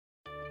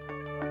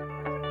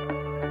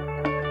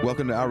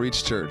Welcome to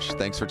Outreach Church.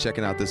 Thanks for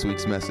checking out this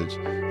week's message.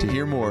 To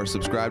hear more,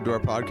 subscribe to our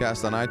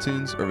podcast on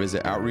iTunes or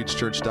visit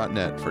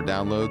outreachchurch.net for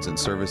downloads and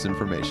service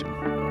information.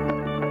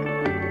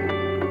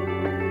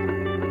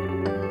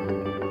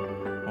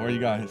 How are you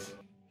guys?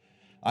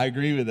 I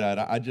agree with that.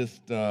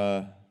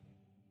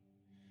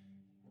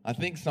 I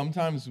think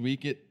sometimes we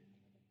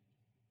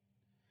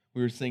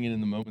were singing in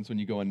the moments when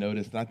you go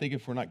unnoticed, and I think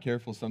if we're not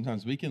careful,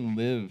 sometimes we can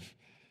live,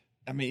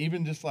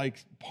 even just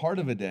like part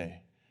of a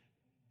day.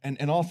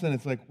 And all of a sudden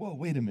it's like, whoa,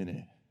 wait a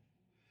minute.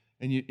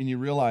 And you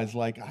realize,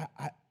 like,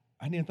 I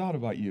hadn't even thought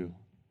about you.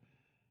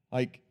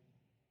 Like,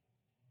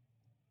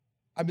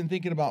 I've been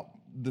thinking about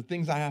the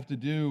things I have to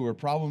do or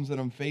problems that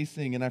I'm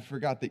facing, and I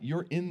forgot that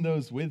you're in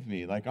those with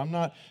me. Like, I'm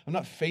not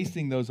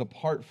facing those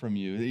apart from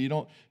you. You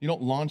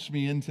don't launch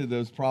me into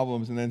those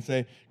problems and then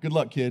say, good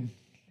luck, kid.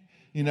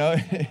 You know,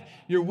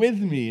 you're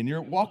with me and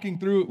you're walking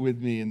through it with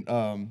me.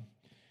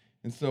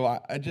 And so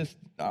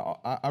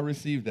I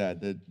receive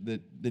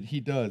that he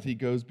does. He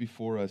goes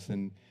before us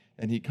and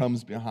he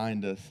comes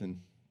behind us.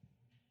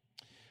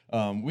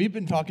 And we've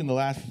been talking the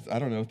last,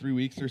 3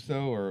 weeks or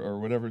so or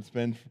whatever it's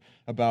been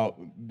about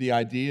the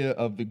idea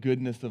of the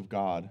goodness of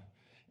God.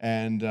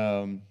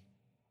 And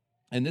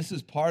this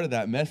is part of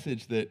that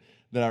message that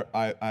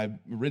I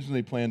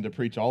originally planned to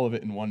preach all of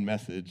it in one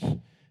message.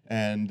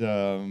 And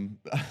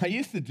I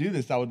used to do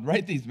this. I would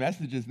write these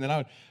messages, and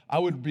then I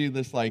would be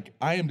this like,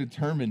 I am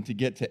determined to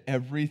get to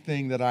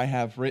everything that I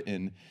have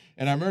written.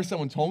 And I remember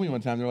someone told me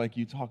one time, they're like,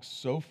 you talk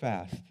so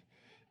fast,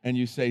 and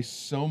you say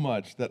so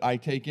much that I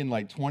take in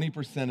like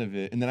 20% of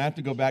it, and then I have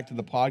to go back to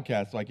the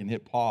podcast so I can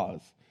hit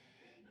pause.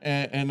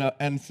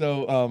 And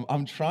so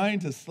I'm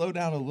trying to slow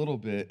down a little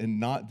bit and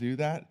not do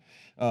that.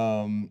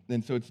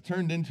 And so it's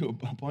turned into a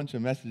bunch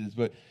of messages,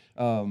 but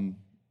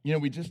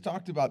we just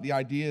talked about the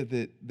idea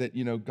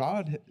that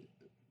God,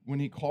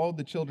 when he called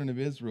the children of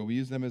Israel, we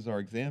use them as our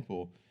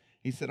example,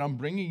 he said, I'm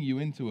bringing you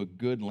into a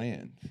good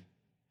land.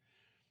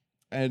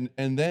 And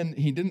then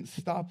he didn't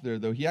stop there,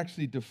 though. He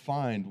actually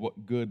defined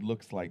what good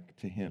looks like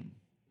to him.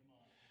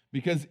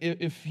 Because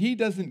if he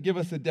doesn't give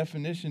us a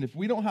definition, if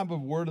we don't have a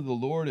word of the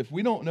Lord, if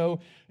we don't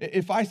know,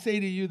 if I say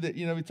to you that,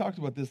 we talked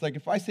about this, like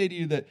if I say to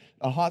you that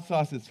a hot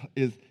sauce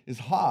is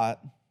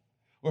hot,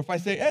 or if I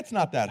say, it's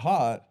not that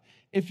hot,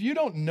 if you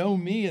don't know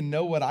me and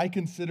know what I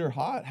consider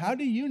hot, how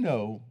do you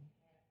know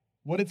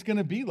what it's going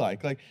to be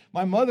like? Like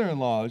my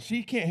mother-in-law,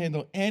 she can't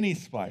handle any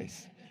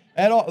spice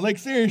at all. Like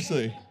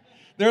seriously.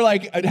 They're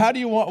like, how do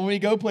you want, when we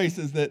go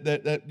places that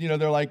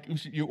they're like,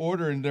 you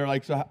order and they're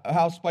like, so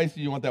how spicy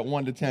do you want that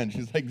 1 to 10?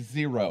 She's like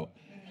 0.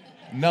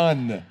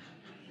 None.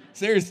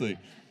 Seriously.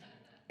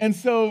 And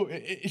so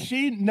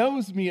she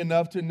knows me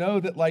enough to know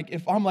that like,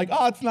 if I'm like,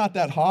 oh, it's not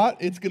that hot,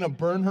 it's going to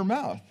burn her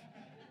mouth.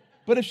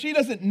 But if she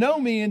doesn't know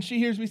me and she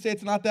hears me say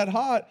it's not that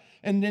hot,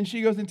 and then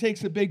she goes and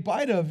takes a big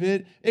bite of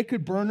it, it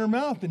could burn her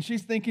mouth. And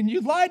she's thinking,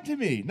 you lied to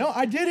me. No,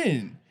 I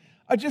didn't.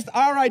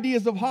 Our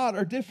ideas of hot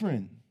are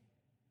different.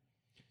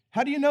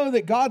 How do you know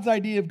that God's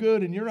idea of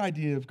good and your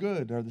idea of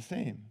good are the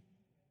same?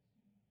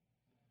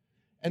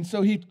 And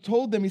so he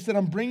told them, he said,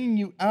 I'm bringing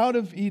you out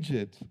of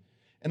Egypt,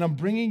 and I'm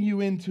bringing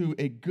you into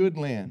a good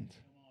land,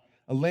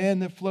 a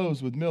land that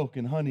flows with milk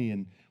and honey,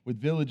 and with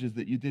villages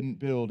that you didn't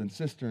build, and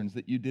cisterns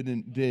that you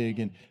didn't dig,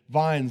 and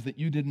vines that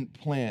you didn't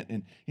plant.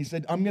 And he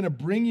said, I'm going to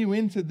bring you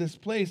into this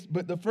place.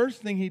 But the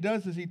first thing he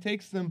does is he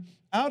takes them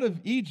out of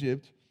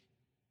Egypt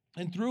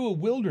and through a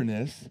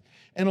wilderness.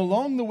 And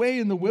along the way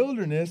in the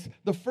wilderness,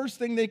 the first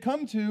thing they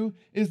come to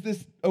is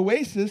this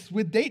oasis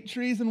with date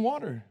trees and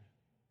water.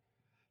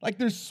 Like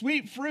there's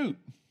sweet fruit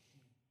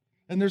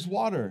and there's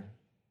water.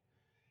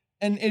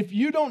 And if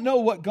you don't know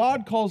what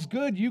God calls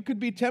good, you could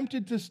be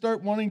tempted to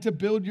start wanting to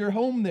build your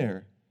home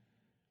there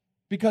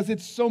because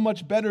it's so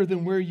much better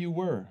than where you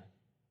were.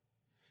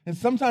 And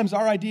sometimes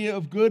our idea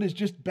of good is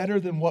just better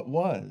than what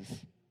was.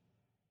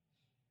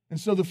 And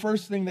so the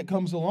first thing that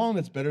comes along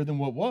that's better than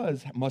what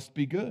was must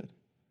be good.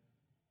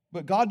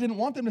 But God didn't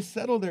want them to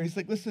settle there. He's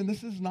like, listen,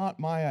 this is not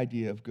my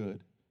idea of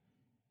good.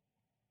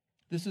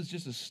 This is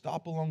just a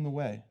stop along the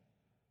way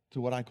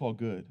to what I call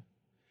good.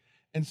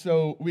 And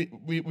so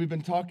we've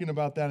been talking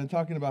about that and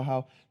talking about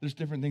how there's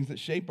different things that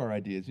shape our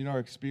ideas. Our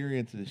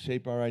experiences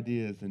shape our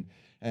ideas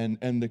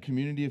and the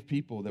community of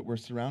people that we're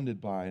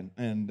surrounded by.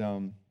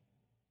 And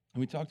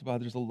we talked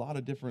about there's a lot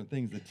of different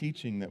things, the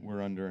teaching that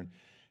we're under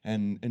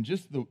and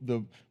just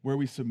the where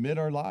we submit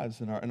our lives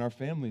and our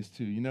families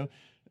to.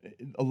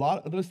 A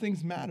lot of those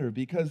things matter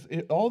because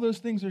all those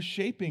things are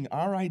shaping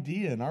our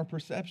idea and our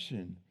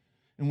perception.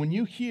 And when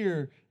you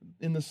hear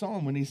in the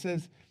psalm when he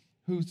says,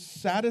 who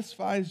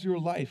satisfies your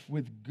life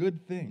with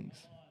good things.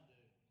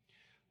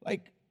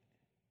 Like,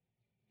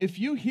 if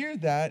you hear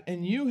that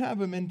and you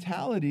have a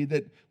mentality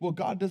that, well,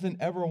 God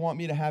doesn't ever want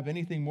me to have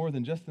anything more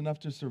than just enough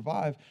to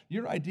survive,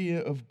 your idea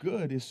of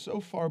good is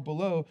so far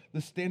below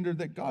the standard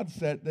that God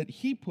set, that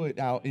he put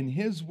out in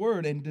his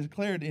word and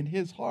declared in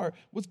his heart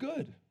was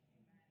good.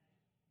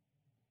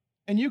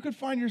 And you could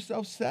find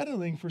yourself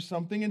settling for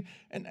something,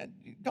 and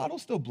God will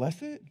still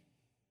bless it.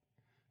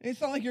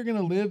 It's not like you're going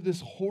to live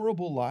this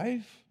horrible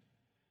life.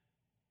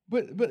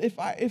 But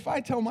if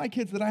I tell my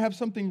kids that I have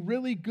something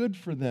really good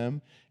for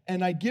them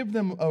and I give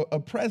them a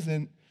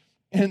present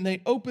and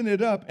they open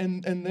it up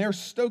and they're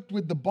stoked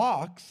with the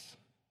box,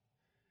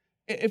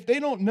 if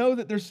they don't know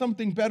that there's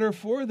something better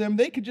for them,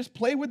 they could just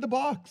play with the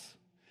box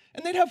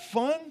and they'd have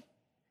fun.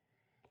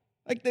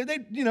 Like they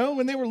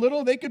when they were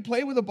little, they could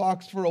play with a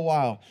box for a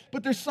while,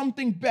 but there's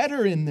something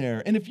better in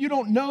there. And if you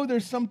don't know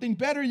there's something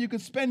better, you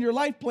could spend your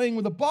life playing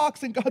with a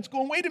box, and God's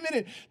going, wait a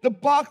minute, the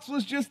box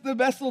was just the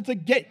vessel to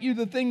get you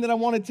the thing that I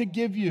wanted to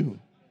give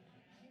you.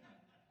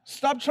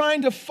 Stop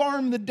trying to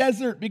farm the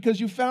desert because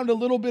you found a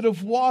little bit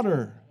of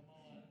water.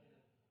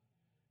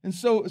 And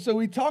so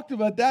we talked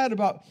about that,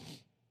 about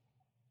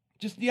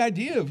just the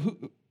idea of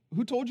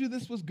who told you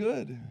this was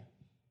good.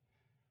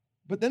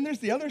 But then there's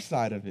the other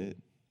side of it.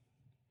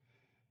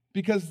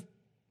 Because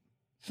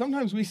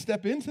sometimes we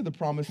step into the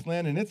promised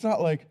land and it's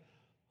not like,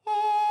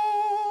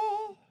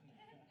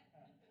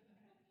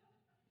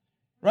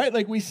 right?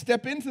 Like we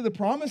step into the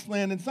promised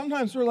land and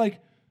sometimes we're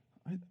like,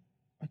 I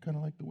kind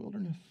of like the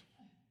wilderness.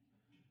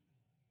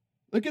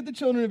 Look at the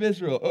children of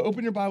Israel.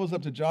 Open your Bibles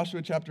up to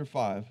Joshua chapter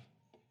 5.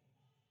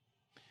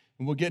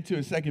 And we'll get to it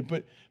in a second.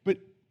 But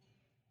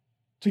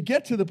to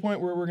get to the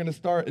point where we're going to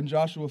start in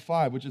Joshua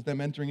 5, which is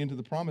them entering into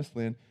the promised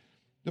land,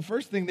 the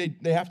first thing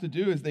they have to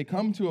do is they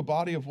come to a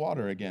body of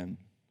water again.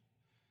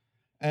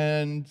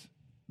 And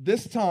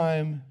this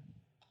time,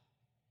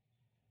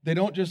 they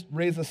don't just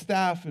raise a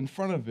staff in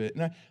front of it.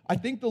 And I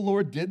think the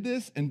Lord did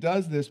this and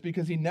does this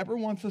because he never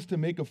wants us to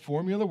make a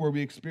formula where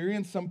we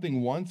experience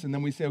something once and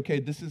then we say, okay,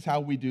 this is how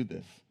we do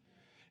this.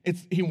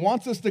 He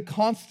wants us to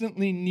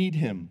constantly need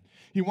him.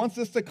 He wants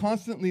us to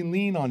constantly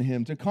lean on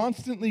him, to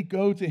constantly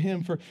go to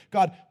him for,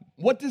 God,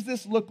 what does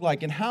this look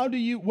like? And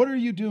what are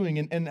you doing?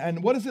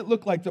 And what does it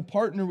look like to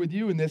partner with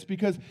you in this?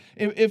 Because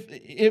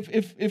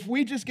if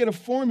we just get a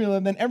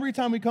formula, then every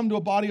time we come to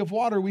a body of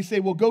water, we say,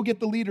 well, go get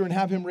the leader and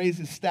have him raise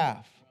his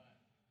staff.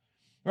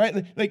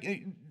 Right?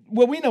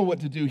 Well, we know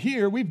what to do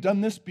here. We've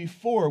done this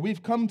before.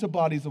 We've come to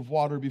bodies of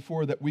water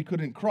before that we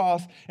couldn't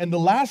cross. And the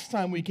last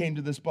time we came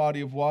to this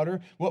body of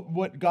water,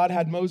 what God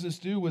had Moses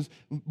do was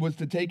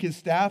to take his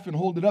staff and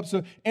hold it up.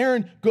 So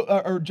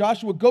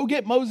Joshua, go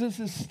get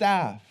Moses'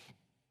 staff.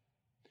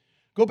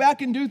 Go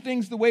back and do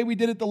things the way we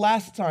did it the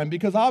last time,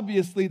 because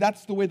obviously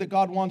that's the way that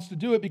God wants to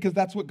do it, because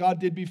that's what God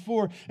did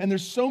before. And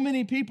there's so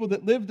many people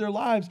that live their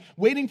lives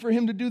waiting for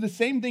him to do the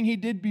same thing he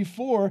did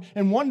before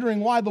and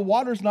wondering why the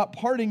water's not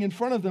parting in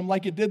front of them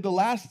like it did the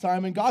last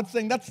time. And God's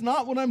saying, that's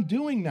not what I'm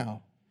doing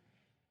now.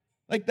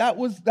 Like that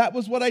was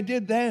what I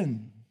did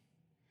then.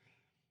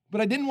 But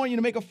I didn't want you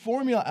to make a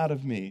formula out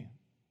of me.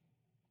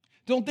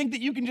 Don't think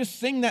that you can just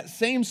sing that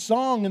same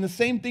song and the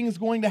same thing is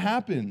going to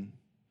happen.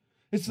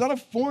 It's not a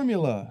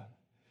formula.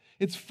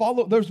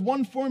 There's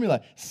one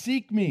formula.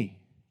 Seek me,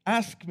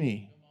 ask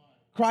me,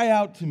 cry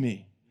out to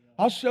me.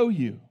 I'll show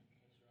you.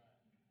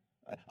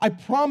 I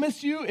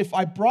promise you, if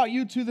I brought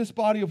you to this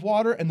body of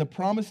water and the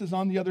promise is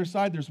on the other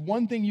side, there's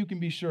one thing you can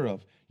be sure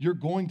of. You're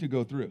going to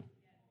go through.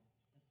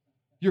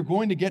 You're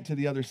going to get to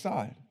the other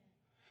side.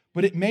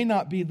 But it may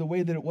not be the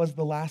way that it was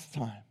the last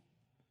time.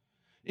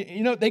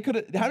 You know,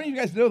 how many of you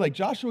guys know, like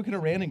Joshua could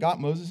have ran and got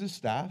Moses'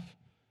 staff?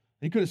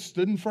 He could have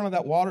stood in front of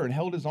that water and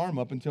held his arm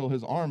up until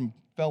his arm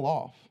fell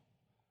off.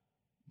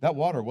 That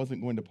water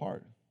wasn't going to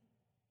part.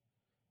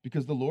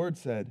 Because the Lord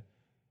said,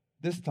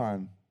 this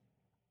time,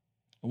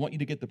 I want you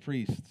to get the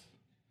priests,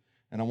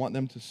 and I want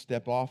them to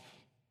step off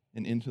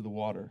and into the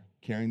water,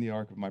 carrying the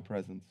ark of my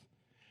presence.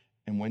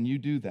 And when you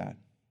do that,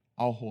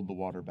 I'll hold the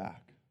water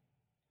back.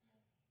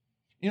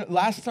 You know,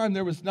 last time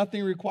there was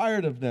nothing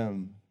required of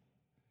them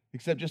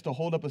except just to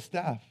hold up a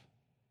staff.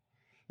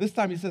 This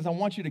time he says, I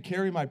want you to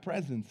carry my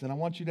presence, and I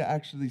want you to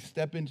actually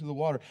step into the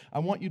water. I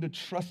want you to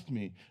trust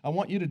me. I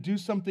want you to do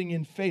something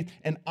in faith,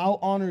 and I'll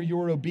honor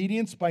your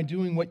obedience by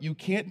doing what you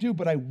can't do,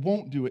 but I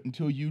won't do it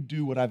until you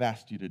do what I've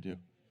asked you to do.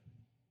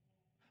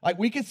 Like,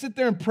 we could sit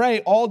there and pray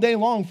all day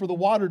long for the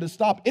water to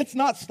stop. It's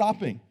not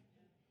stopping.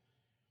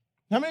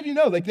 How many of you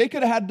know, like, they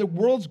could have had the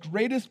world's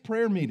greatest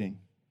prayer meeting.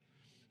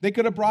 They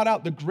could have brought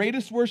out the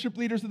greatest worship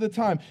leaders of the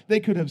time.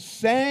 They could have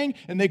sang,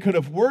 and they could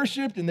have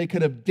worshiped, and they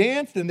could have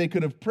danced, and they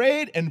could have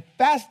prayed and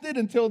fasted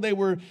until they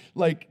were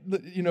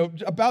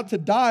about to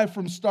die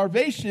from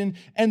starvation,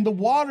 and the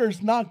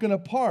water's not going to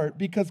part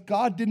because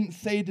God didn't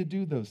say to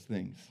do those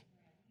things.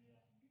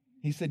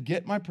 He said,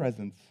 get my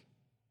presence,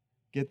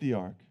 get the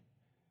ark,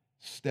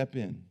 step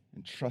in,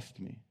 and trust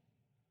me.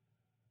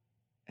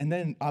 And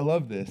then I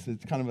love this.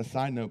 It's kind of a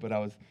side note, but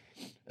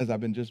as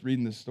I've been just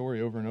reading this story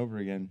over and over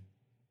again,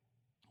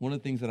 one of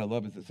the things that I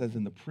love is it says,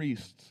 and the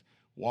priests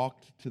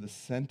walked to the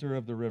center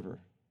of the river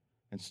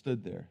and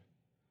stood there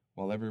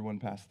while everyone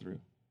passed through.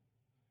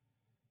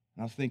 And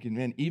I was thinking,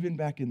 man, even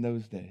back in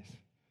those days,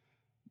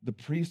 the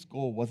priest's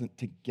goal wasn't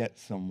to get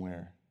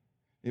somewhere.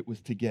 It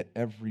was to get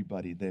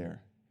everybody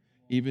there,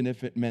 even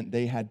if it meant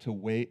they had to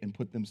wait and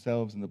put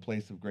themselves in the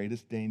place of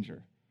greatest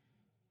danger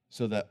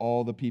so that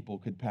all the people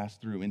could pass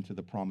through into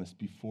the promise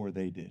before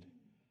they did.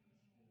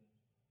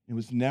 It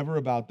was never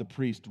about the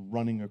priest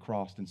running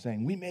across and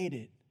saying, we made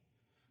it.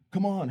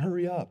 Come on,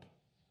 hurry up.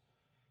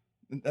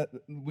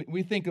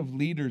 We think of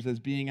leaders as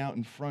being out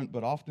in front,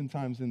 but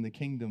oftentimes in the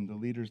kingdom, the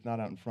leader's not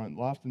out in front.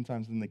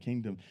 Oftentimes in the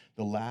kingdom,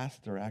 the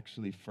last are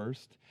actually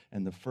first,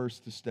 and the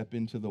first to step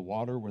into the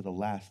water were the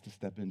last to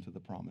step into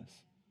the promise.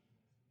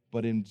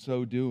 But in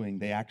so doing,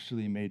 they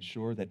actually made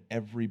sure that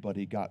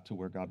everybody got to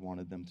where God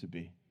wanted them to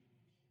be.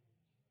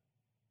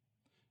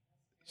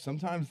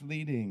 Sometimes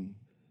leading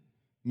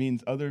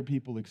means other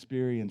people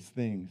experience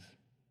things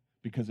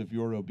because of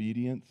your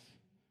obedience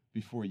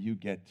before you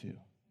get to.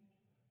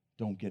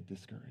 Don't get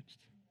discouraged.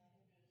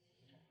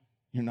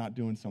 You're not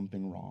doing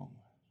something wrong.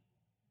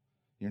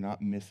 You're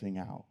not missing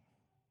out.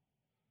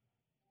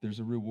 There's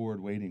a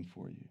reward waiting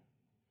for you.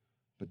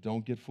 But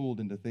don't get fooled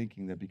into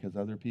thinking that because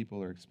other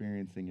people are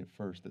experiencing it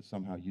first, that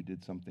somehow you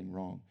did something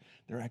wrong.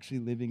 They're actually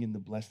living in the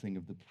blessing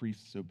of the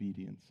priest's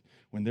obedience.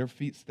 When their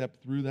feet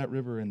step through that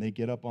river and they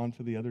get up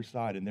onto the other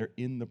side and they're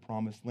in the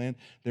promised land,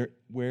 they're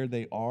where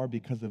they are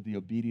because of the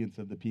obedience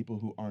of the people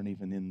who aren't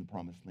even in the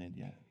promised land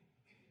yet.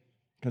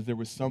 Because there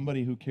was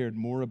somebody who cared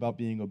more about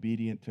being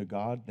obedient to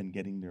God than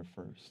getting there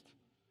first.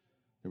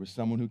 There was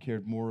someone who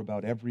cared more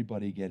about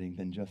everybody getting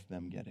than just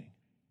them getting.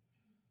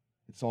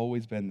 It's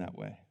always been that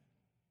way.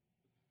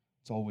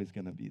 It's always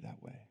going to be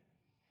that way.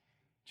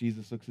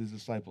 Jesus looks at his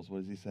disciples. What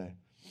does he say?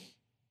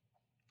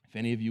 If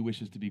any of you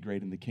wishes to be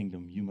great in the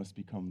kingdom, you must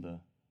become the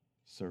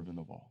servant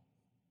of all.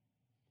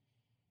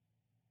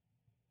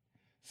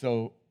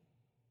 So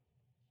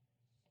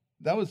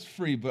that was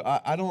free, but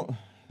I don't...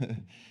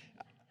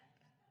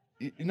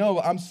 No,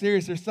 I'm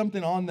serious. There's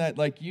something on that.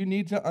 Like, you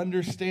need to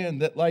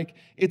understand that, like,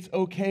 it's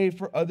okay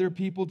for other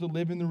people to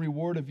live in the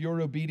reward of your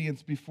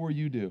obedience before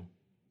you do.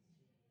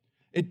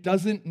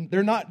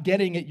 They're not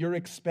getting at your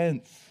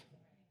expense.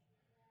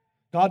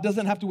 God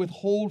doesn't have to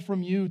withhold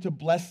from you to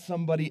bless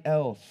somebody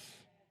else.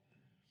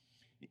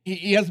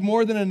 He has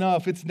more than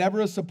enough. It's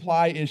never a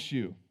supply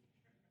issue.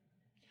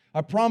 I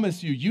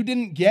promise you, you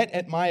didn't get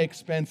at my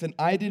expense and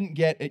I didn't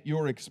get at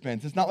your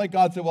expense. It's not like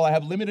God said, well, I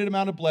have limited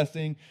amount of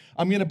blessing.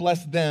 I'm going to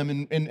bless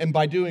them, and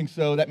by doing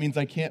so, that means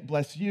I can't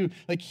bless you.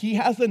 Like, he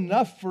has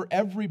enough for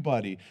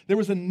everybody. There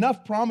was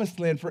enough promised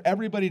land for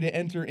everybody to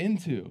enter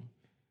into.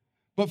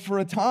 But for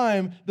a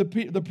time,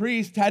 the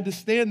priest had to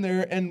stand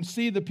there and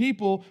see the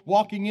people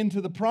walking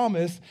into the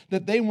promise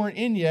that they weren't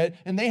in yet,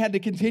 and they had to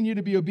continue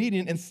to be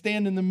obedient and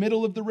stand in the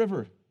middle of the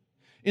river.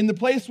 In the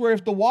place where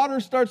if the water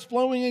starts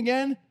flowing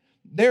again,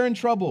 they're in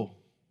trouble.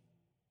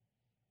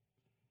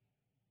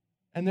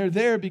 And they're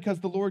there because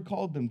the Lord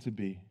called them to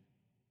be.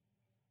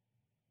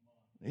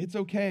 It's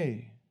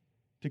okay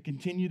to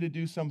continue to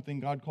do something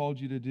God called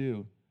you to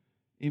do,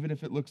 even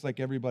if it looks like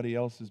everybody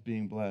else is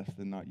being blessed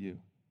and not you.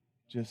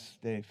 Just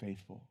stay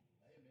faithful.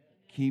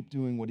 Keep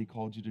doing what he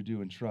called you to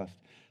do and trust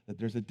that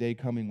there's a day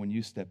coming when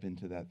you step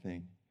into that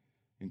thing,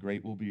 and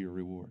great will be your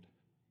reward.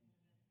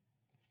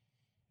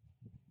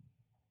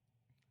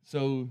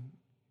 So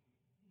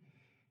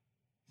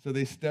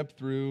they step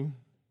through,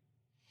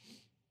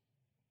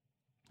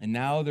 and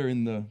now they're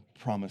in the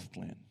promised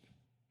land.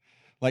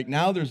 Like,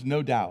 now there's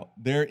no doubt.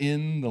 They're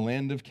in the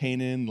land of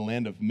Canaan, the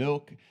land of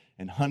milk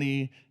and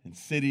honey and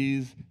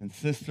cities and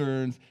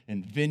cisterns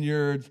and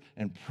vineyards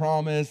and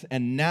promise,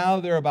 and now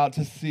they're about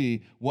to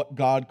see what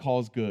God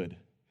calls good.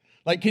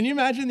 Like, can you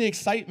imagine the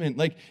excitement?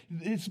 Like,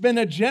 it's been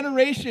a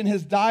generation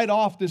has died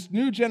off. This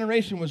new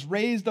generation was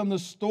raised on the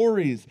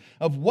stories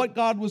of what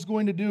God was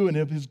going to do and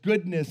of his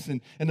goodness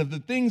and of the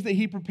things that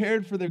he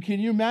prepared for them.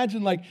 Can you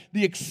imagine, like,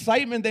 the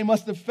excitement they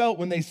must have felt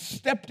when they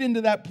stepped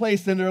into that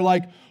place and they're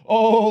like,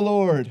 oh,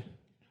 Lord,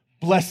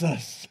 bless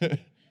us.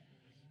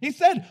 He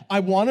said, I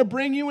want to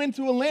bring you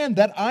into a land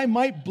that I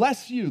might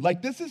bless you.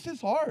 Like, this is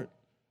his heart.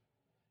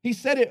 He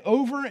said it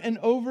over and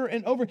over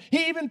and over.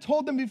 He even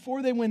told them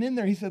before they went in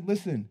there, he said,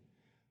 listen,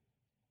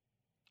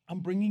 I'm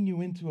bringing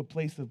you into a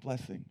place of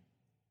blessing.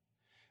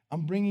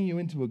 I'm bringing you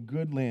into a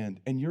good land,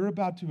 and you're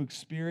about to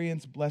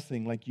experience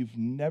blessing like you've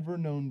never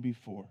known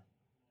before.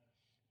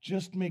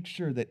 Just make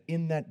sure that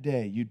in that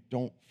day you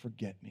don't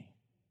forget me.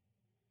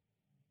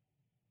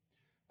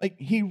 Like,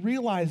 he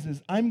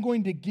realizes I'm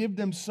going to give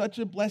them such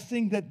a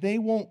blessing that they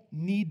won't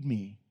need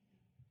me.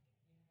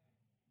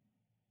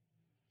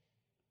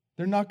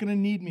 They're not going to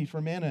need me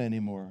for manna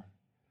anymore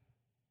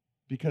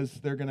because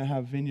they're going to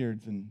have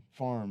vineyards and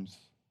farms.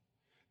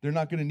 They're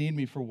not going to need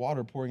me for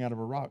water pouring out of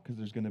a rock because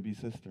there's going to be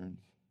cisterns.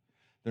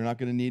 They're not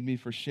going to need me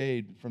for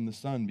shade from the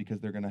sun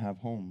because they're going to have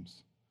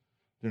homes.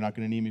 They're not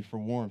going to need me for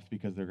warmth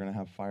because they're going to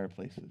have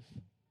fireplaces.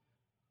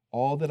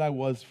 All that I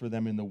was for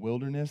them in the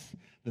wilderness,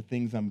 the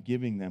things I'm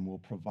giving them will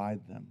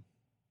provide them.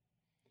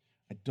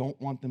 I don't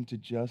want them to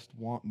just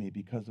want me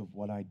because of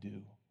what I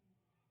do.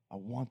 I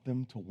want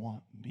them to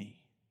want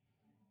me.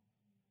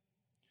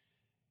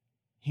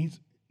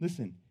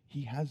 Listen,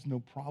 he has no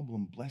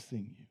problem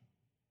blessing you.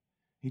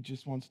 He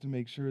just wants to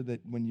make sure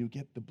that when you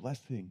get the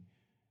blessing,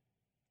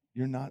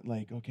 you're not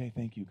like, okay,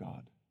 thank you,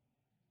 God.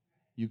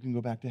 You can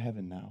go back to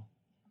heaven now.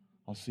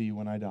 I'll see you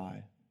when I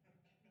die.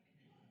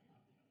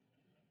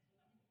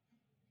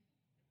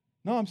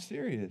 No, I'm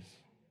serious.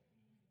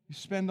 You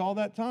spend all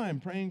that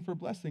time praying for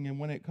blessing, and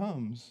when it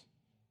comes,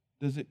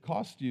 does it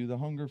cost you the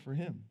hunger for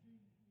him?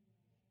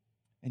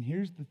 And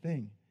here's the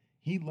thing.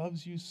 He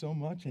loves you so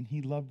much, and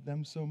he loved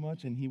them so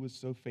much, and he was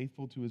so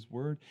faithful to his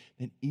word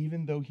that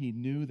even though he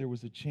knew there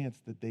was a chance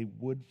that they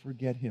would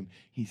forget him,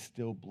 he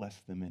still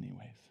blessed them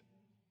anyways.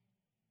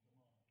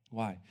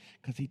 Why?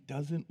 Because he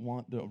doesn't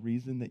want the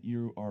reason that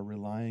you are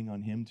relying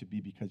on him to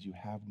be because you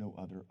have no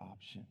other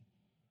option.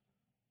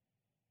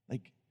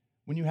 Like,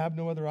 when you have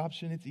no other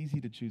option, it's easy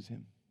to choose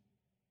him.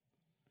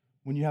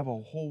 When you have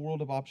a whole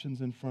world of options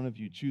in front of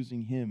you,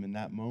 choosing him in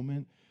that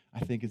moment, I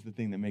think is the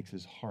thing that makes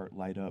his heart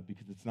light up,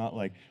 because it's not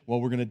like,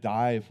 well, we're going to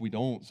die if we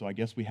don't, so I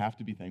guess we have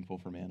to be thankful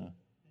for manna.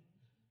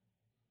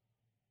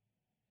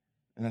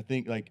 And I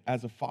think, like,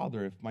 as a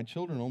father, if my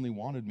children only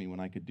wanted me when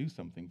I could do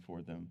something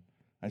for them,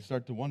 I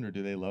start to wonder,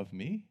 do they love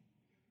me?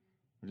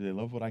 Or do they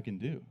love what I can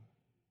do?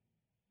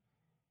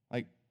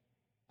 Like,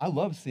 I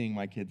love seeing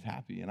my kids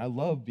happy, and I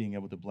love being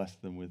able to bless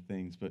them with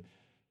things, but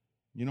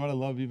you know what I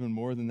love even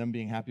more than them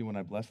being happy when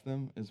I bless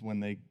them is when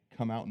they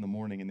come out in the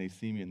morning and they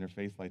see me and their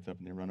face lights up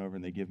and they run over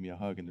and they give me a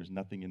hug and there's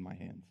nothing in my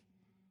hands.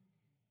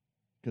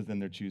 Because then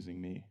they're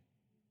choosing me.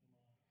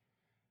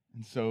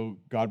 And so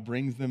God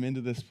brings them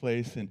into this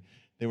place, and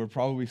they were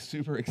probably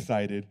super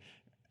excited.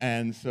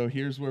 And so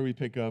here's where we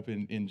pick up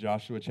in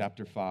Joshua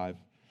chapter 5.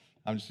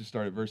 I'm just going to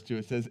start at verse 2.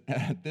 It says,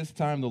 "At this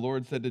time the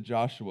Lord said to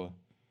Joshua,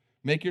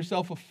 'Make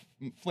yourself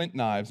flint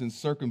knives and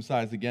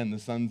circumcise again the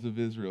sons of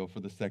Israel for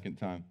the second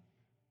time.'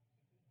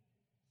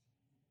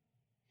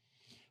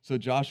 So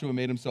Joshua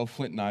made himself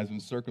flint knives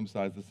and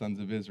circumcised the sons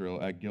of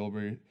Israel at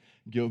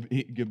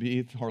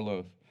Gibeath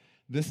Harloth.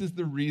 This is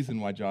the reason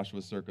why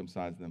Joshua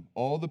circumcised them.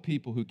 All the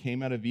people who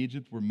came out of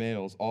Egypt were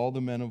males. All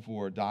the men of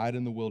war died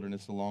in the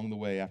wilderness along the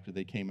way after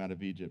they came out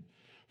of Egypt.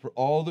 For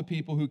all the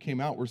people who came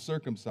out were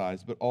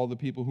circumcised, but all the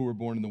people who were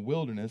born in the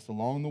wilderness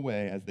along the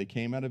way as they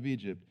came out of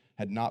Egypt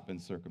had not been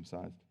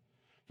circumcised.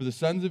 For the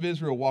sons of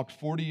Israel walked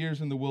 40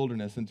 years in the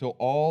wilderness until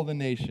all the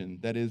nation,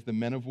 that is, the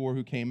men of war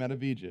who came out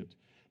of Egypt,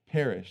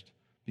 perished,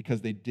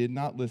 because they did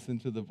not listen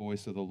to the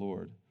voice of the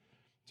Lord,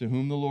 to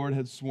whom the Lord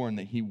had sworn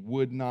that he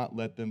would not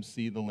let them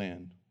see the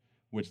land,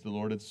 which the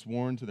Lord had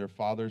sworn to their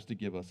fathers to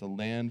give us, a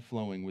land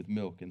flowing with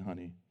milk and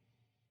honey.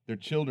 Their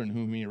children,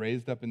 whom he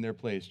raised up in their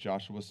place,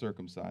 Joshua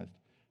circumcised,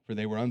 for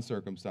they were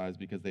uncircumcised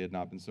because they had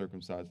not been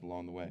circumcised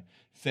along the way."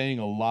 Saying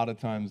a lot of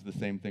times the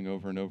same thing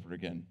over and over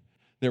again.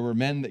 There were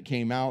men that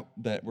came out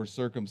that were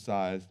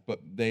circumcised, but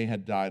they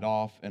had died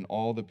off, and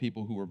all the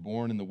people who were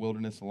born in the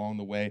wilderness along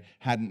the way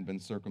hadn't been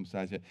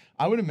circumcised yet.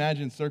 I would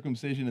imagine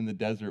circumcision in the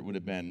desert would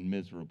have been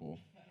miserable.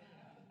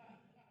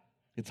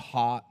 It's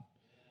hot,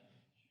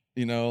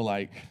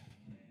 like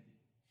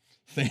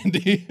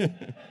sandy.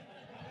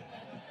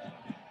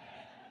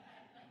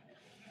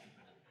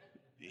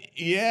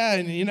 Yeah,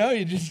 and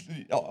you just,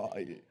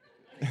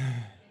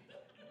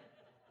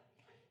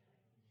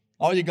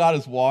 all you got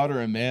is water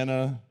and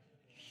manna.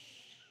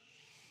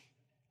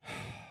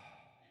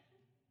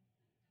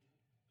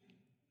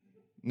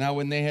 Now,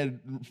 when they had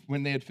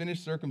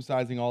finished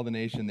circumcising all the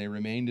nation, they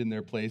remained in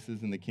their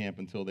places in the camp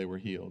until they were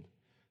healed.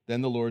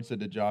 Then the Lord said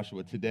to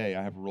Joshua, "Today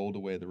I have rolled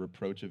away the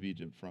reproach of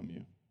Egypt from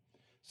you."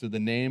 So the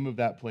name of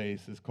that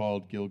place is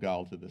called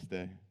Gilgal to this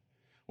day.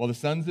 While the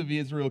sons of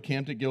Israel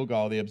camped at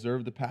Gilgal, they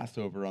observed the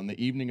Passover on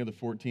the evening of the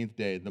 14th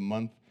day, the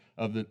month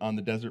on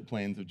the desert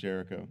plains of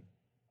Jericho.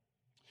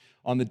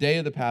 On the day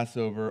of the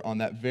Passover, on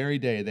that very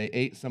day, they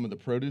ate some of the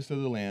produce of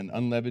the land,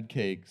 unleavened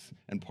cakes,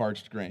 and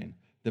parched grain.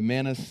 The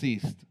manna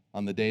ceased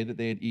on the day that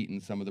they had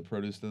eaten some of the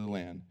produce of the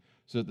land,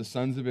 so that the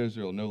sons of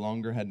Israel no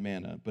longer had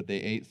manna, but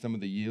they ate some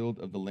of the yield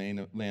of the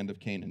land of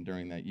Canaan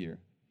during that year.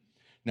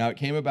 Now it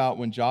came about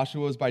when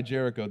Joshua was by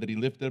Jericho that he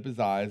lifted up his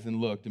eyes and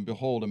looked, and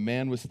behold, a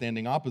man was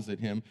standing opposite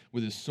him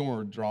with his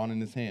sword drawn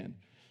in his hand.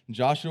 And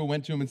Joshua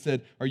went to him and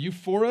said, "Are you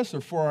for us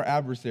or for our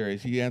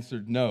adversaries?" He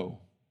answered,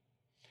 "No.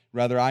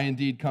 Rather, I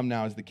indeed come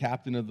now as the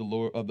captain of the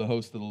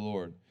host of the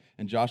Lord."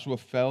 And Joshua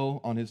fell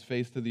on his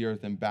face to the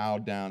earth and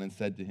bowed down and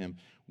said to him,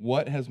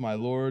 "What has my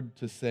Lord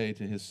to say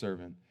to his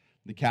servant?"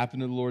 The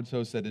captain of the Lord's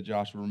host said to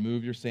Joshua,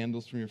 "Remove your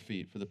sandals from your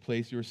feet, for the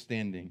place you are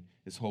standing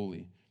is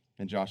holy."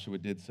 And Joshua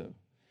did so.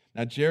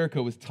 Now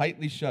Jericho was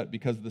tightly shut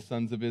because of the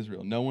sons of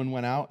Israel. No one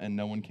went out and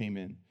no one came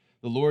in.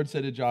 The Lord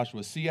said to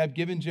Joshua, "See, I've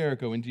given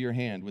Jericho into your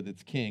hand with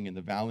its king and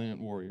the valiant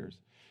warriors.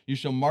 You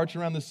shall march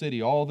around the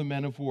city, all the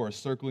men of war,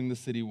 circling the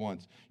city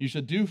once. You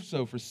shall do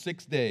so for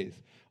 6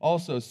 days.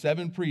 Also,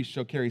 7 priests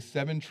shall carry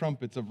 7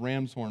 trumpets of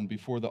ram's horn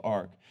before the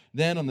ark.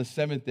 Then on the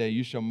 7th day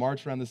you shall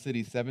march around the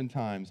city 7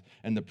 times,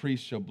 and the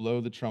priests shall blow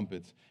the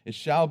trumpets. It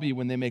shall be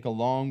when they make a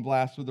long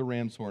blast with the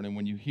ram's horn, and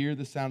when you hear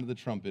the sound of the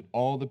trumpet,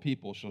 all the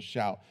people shall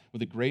shout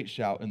with a great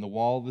shout, and the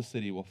wall of the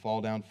city will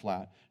fall down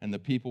flat, and the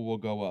people will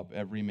go up,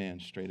 every man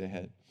straight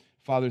ahead."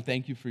 Father,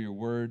 thank you for your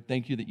word.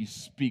 Thank you that you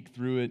speak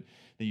through it,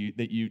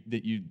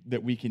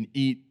 that we can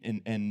eat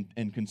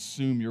and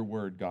consume your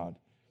word, God,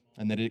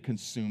 and that it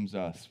consumes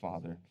us,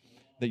 Father.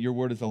 That your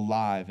word is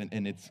alive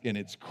and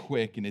it's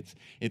quick and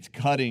it's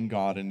cutting,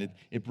 God, and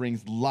it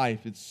brings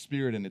life, its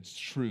spirit, and its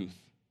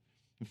truth.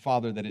 And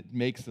Father, that it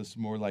makes us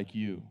more like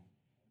you.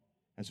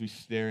 as we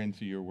stare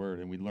into your word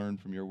and we learn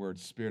from your word.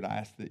 Spirit, I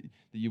ask that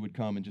you would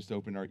come and just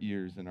open our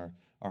ears and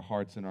our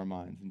hearts and our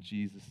minds. In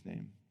Jesus'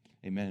 name,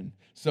 amen.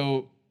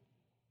 So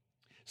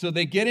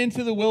they get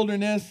into the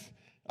wilderness,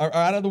 or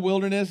out of the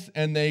wilderness,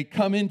 and they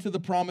come into the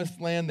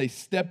promised land. They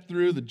step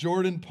through the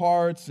Jordan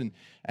parts,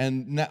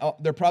 and now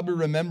they're probably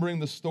remembering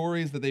the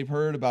stories that they've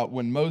heard about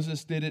when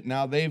Moses did it.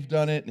 Now they've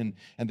done it, and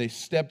they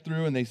step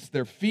through, and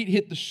their feet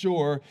hit the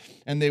shore,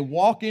 and they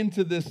walk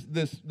into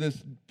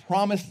this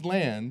promised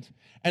land.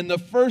 And the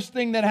first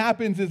thing that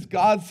happens is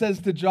God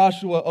says to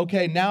Joshua,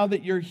 okay, now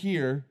that you're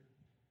here,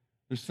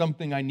 there's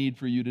something I need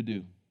for you to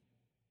do.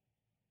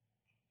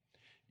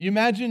 You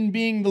imagine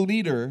being the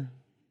leader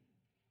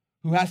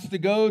who has to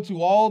go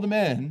to all the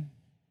men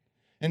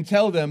and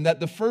tell them that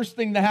the first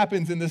thing that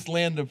happens in this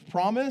land of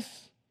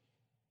promise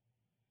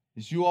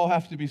is you all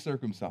have to be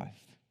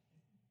circumcised.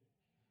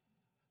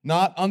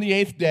 Not on the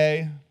 8th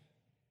day,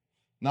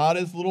 not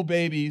as little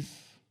babies,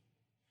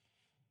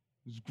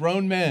 as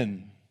grown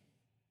men.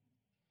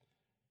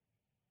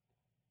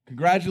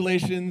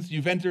 Congratulations,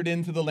 you've entered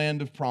into the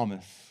land of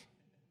promise.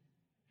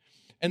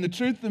 And the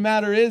truth of the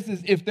matter is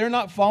if they're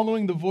not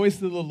following the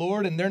voice of the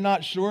Lord and they're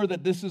not sure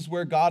that this is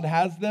where God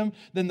has them,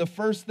 then the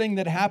first thing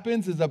that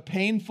happens is a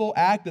painful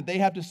act that they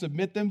have to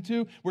submit them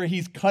to, where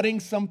he's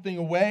cutting something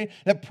away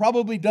that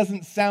probably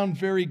doesn't sound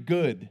very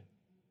good.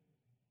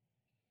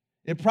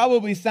 It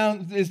probably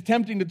is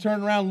tempting to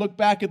turn around, look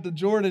back at the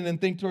Jordan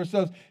and think to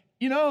ourselves,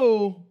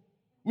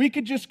 we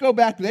could just go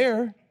back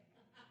there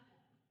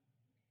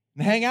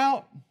and hang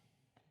out.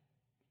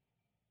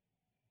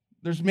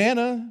 There's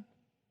manna.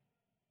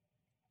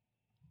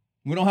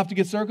 We don't have to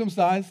get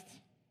circumcised.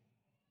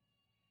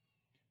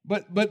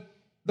 But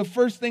the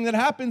first thing that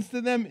happens to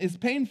them is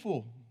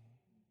painful.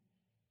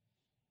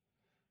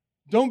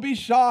 Don't be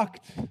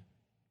shocked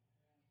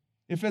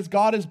if, as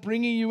God is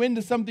bringing you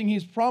into something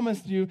he's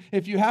promised you,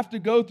 if you have to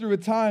go through a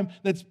time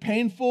that's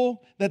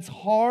painful, that's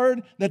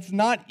hard, that's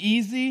not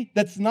easy,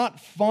 that's not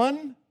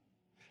fun,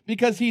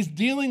 because he's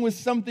dealing with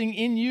something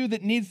in you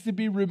that needs to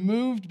be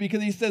removed,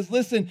 because he says,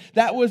 listen,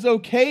 that was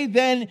okay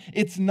then,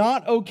 it's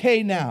not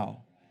okay now.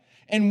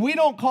 And we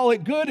don't call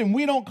it good and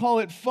we don't call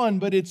it fun,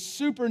 but it's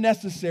super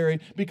necessary,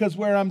 because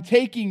where I'm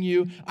taking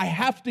you, I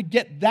have to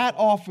get that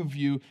off of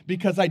you,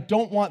 because I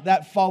don't want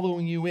that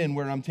following you in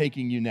where I'm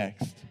taking you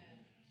next.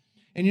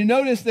 And you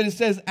notice that it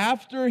says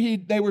after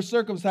they were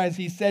circumcised,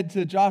 he said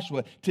to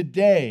Joshua,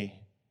 today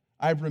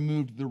I've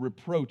removed the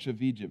reproach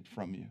of Egypt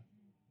from you.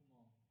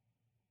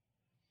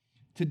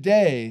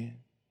 Today,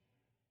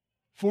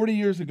 40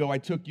 years ago, I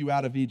took you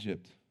out of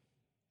Egypt.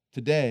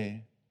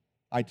 Today,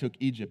 I took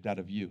Egypt out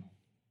of you.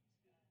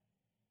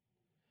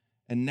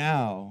 And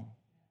now,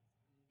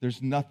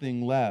 there's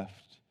nothing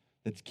left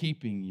that's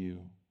keeping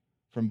you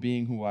from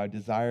being who I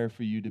desire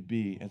for you to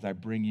be as I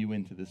bring you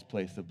into this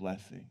place of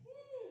blessing.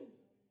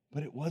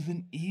 But it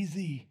wasn't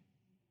easy.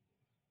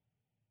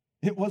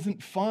 It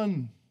wasn't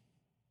fun.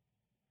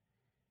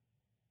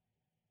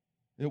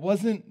 It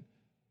wasn't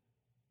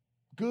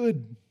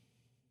good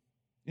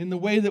in the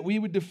way that we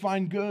would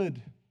define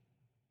good.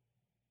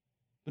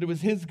 But it was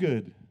his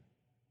good.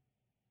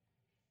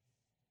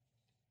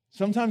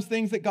 Sometimes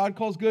things that God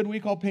calls good, we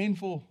call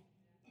painful.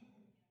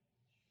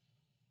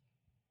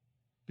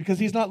 Because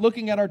he's not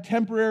looking at our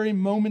temporary,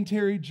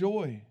 momentary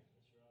joy.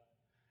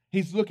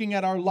 He's looking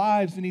at our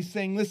lives and he's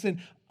saying,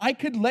 listen, I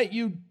could let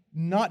you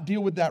not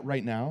deal with that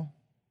right now.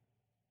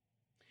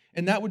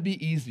 And that would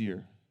be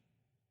easier.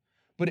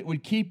 But it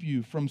would keep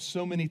you from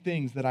so many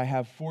things that I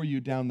have for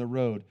you down the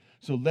road.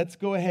 So let's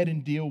go ahead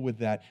and deal with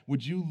that.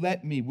 Would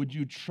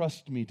you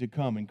trust me to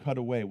come and cut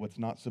away what's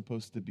not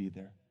supposed to be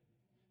there?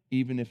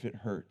 Even if it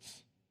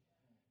hurts,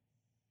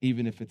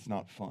 even if it's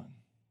not fun,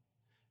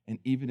 and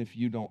even if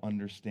you don't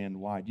understand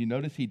why. Do you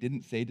notice he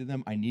didn't say to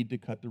them, I need to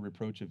cut the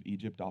reproach of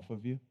Egypt off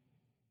of you?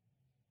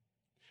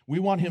 We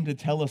want him to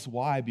tell us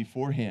why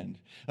beforehand.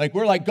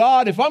 We're like,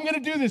 God, if I'm going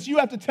to do this, you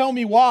have to tell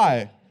me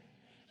why.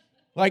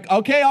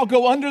 Okay, I'll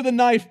go under the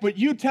knife, but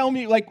you tell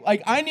me,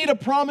 I need a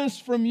promise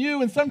from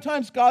you. And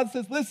sometimes God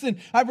says,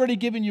 listen, I've already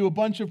given you a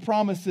bunch of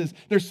promises.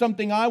 There's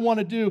something I want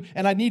to do,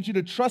 and I need you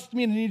to trust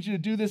me, and I need you to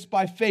do this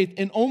by faith.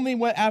 And only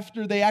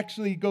after they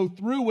actually go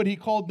through what he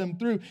called them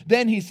through,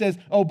 then he says,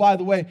 oh, by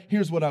the way,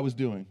 here's what I was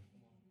doing.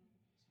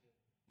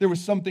 There was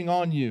something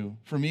on you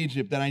from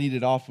Egypt that I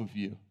needed off of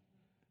you.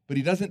 But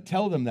he doesn't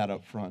tell them that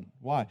up front.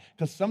 Why?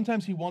 Because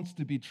sometimes he wants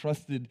to be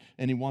trusted,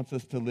 and he wants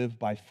us to live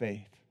by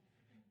faith.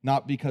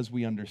 Not because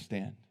we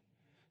understand.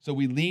 So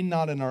we lean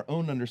not in our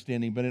own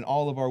understanding, but in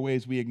all of our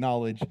ways we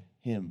acknowledge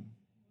him.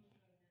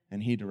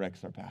 And he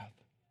directs our path.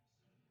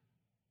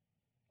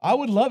 I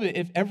would love it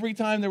if every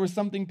time there was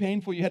something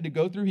painful you had to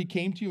go through, he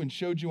came to you and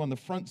showed you on the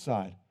front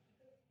side.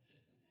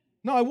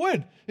 No, I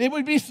would. It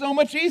would be so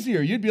much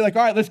easier. You'd be like,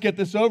 all right, let's get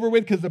this over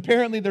with, because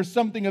apparently there's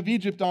something of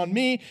Egypt on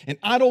me, and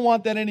I don't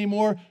want that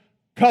anymore.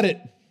 Cut it.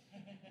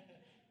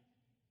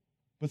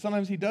 But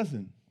sometimes he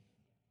doesn't.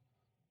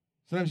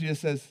 Sometimes he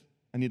just says,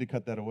 I need to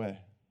cut that away.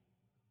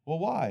 Well,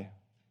 why?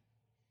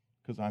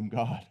 Because I'm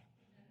God.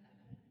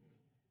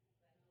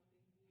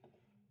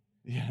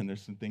 Yeah, and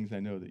there's some things I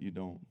know that you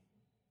don't.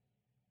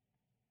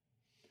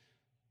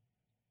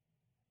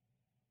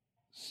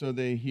 So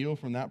they heal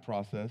from that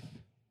process.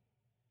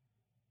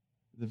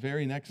 The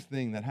very next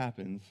thing that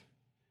happens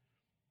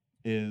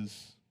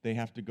is they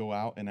have to go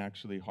out and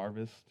actually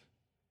harvest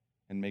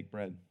and make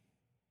bread.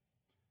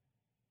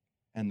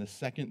 And the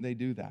second they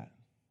do that,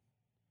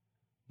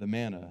 the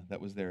manna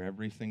that was there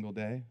every single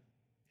day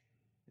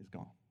is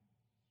gone.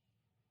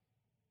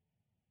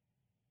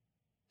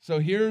 So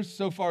here's,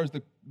 so far as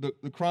the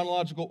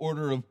chronological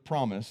order of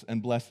promise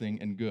and blessing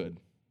and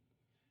good.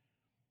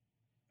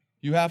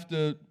 You have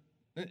to,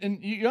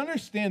 and you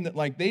understand that,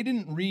 like, they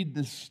didn't read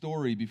this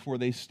story before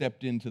they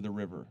stepped into the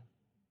river.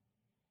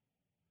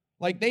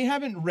 Like, they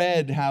haven't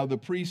read how the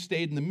priest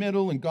stayed in the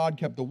middle and God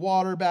kept the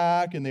water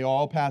back and they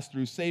all passed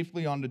through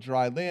safely onto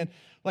dry land.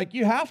 Like,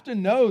 you have to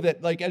know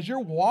that, like, as you're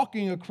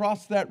walking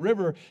across that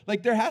river,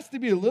 like, there has to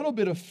be a little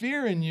bit of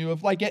fear in you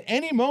of, like, at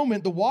any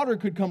moment the water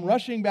could come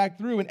rushing back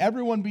through and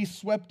everyone be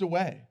swept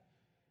away.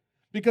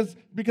 Because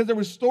there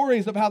were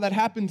stories of how that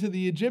happened to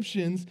the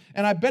Egyptians,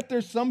 and I bet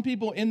there's some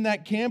people in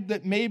that camp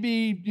that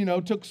maybe,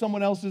 took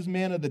someone else's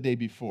manna the day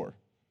before.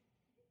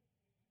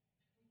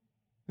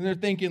 And they're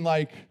thinking,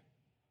 like,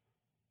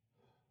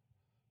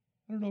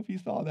 I don't know if he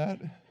saw that.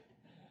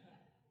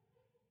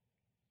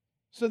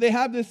 So they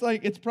have this,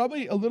 like, it's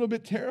probably a little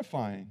bit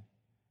terrifying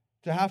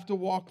to have to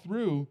walk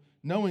through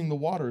knowing the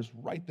water's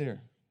right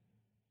there.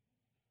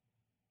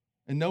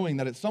 And knowing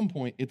that at some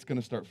point it's going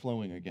to start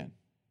flowing again.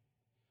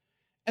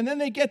 And then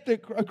they get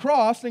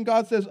across, and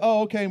God says,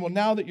 oh, okay, well,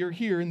 now that you're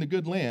here in the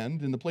good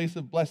land, in the place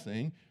of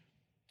blessing,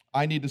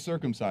 I need to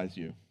circumcise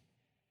you.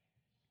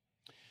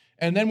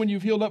 And then when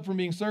you've healed up from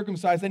being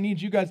circumcised, I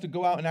need you guys to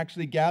go out and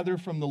actually gather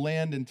from the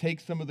land and take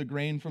some of the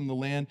grain from the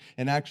land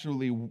and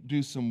actually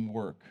do some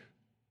work.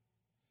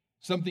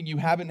 Something you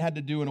haven't had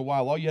to do in a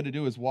while. All you had to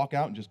do is walk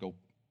out and just go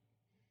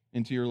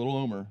into your little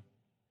omer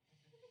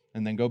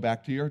and then go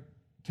back to your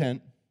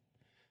tent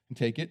and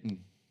take it and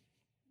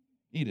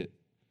eat it.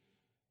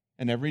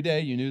 And every day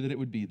you knew that it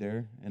would be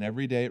there, and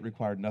every day it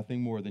required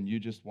nothing more than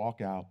you just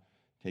walk out,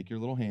 take your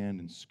little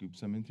hand and scoop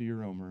some into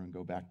your omer and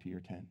go back to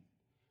your tent.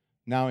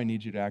 Now I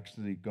need you to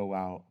actually go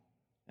out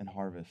and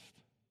harvest.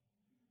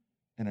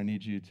 And I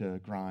need you to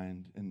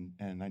grind,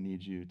 and I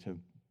need you to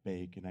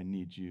bake, and I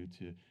need you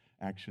to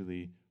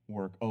actually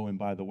work. Oh, and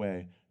by the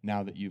way,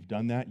 now that you've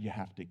done that, you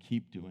have to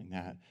keep doing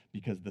that,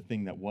 because the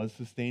thing that was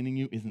sustaining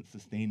you isn't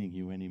sustaining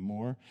you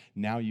anymore.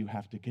 Now you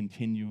have to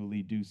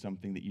continually do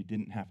something that you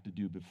didn't have to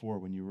do before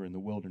when you were in the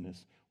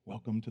wilderness.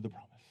 Welcome to the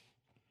promise.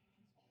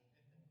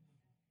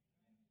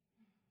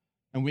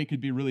 And we could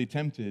be really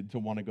tempted to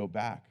want to go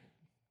back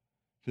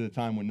to the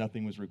time when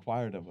nothing was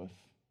required of us,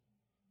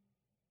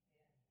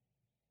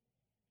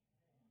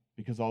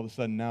 because all of a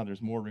sudden now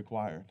there's more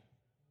required.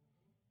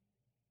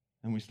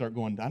 And we start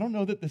going, I don't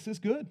know that this is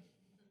good.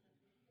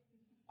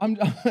 I'm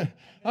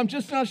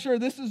just not sure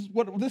this isn't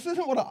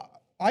what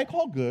I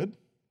call good.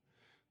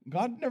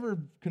 God never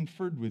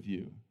conferred with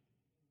you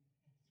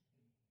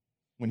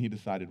when he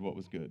decided what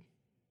was good.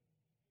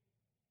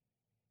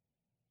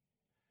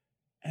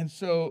 And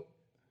so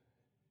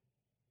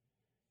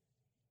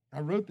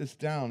I wrote this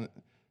down.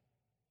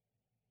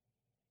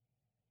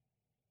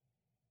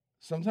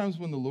 Sometimes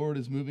when the Lord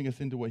is moving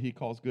us into what he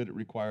calls good, it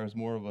requires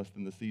more of us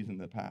than the season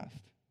that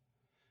passed.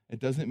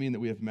 It doesn't mean that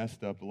we have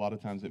messed up. A lot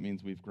of times it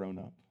means we've grown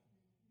up.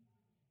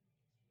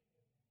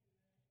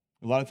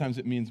 A lot of times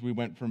it means we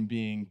went from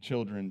being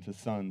children to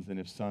sons, and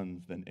if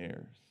sons, then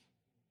heirs.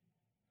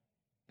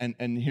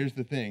 And here's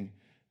the thing.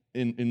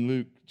 In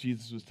Luke,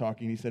 Jesus was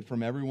talking. He said,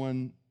 from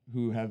everyone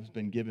who has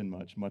been given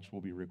much, much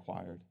will be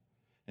required.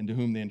 And to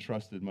whom they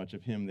entrusted much,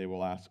 of him they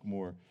will ask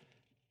more.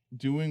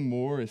 Doing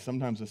more is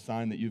sometimes a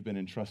sign that you've been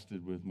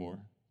entrusted with more,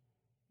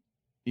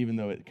 even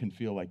though it can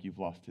feel like you've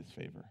lost his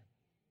favor.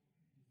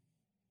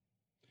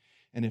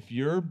 And if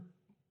you're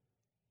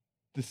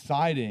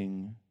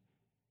deciding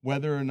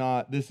whether or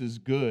not this is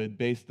good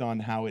based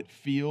on how it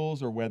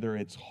feels, or whether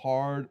it's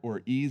hard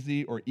or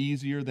easy, or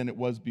easier than it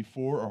was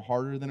before, or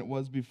harder than it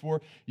was before,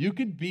 you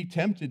could be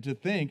tempted to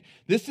think,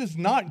 this is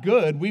not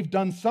good. We've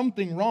done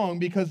something wrong,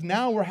 because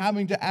now we're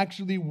having to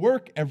actually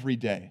work every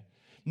day.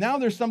 Now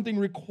there's something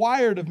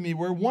required of me,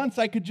 where once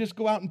I could just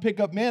go out and pick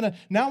up manna,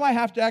 now I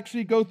have to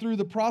actually go through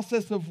the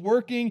process of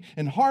working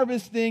and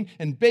harvesting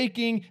and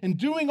baking and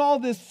doing all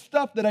this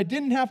stuff that I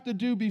didn't have to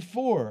do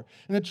before.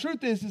 And the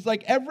truth is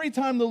like every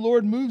time the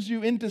Lord moves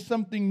you into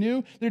something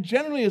new, there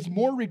generally is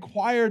more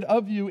required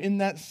of you in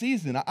that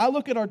season. I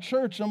look at our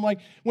church, I'm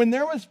like, when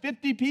there was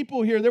 50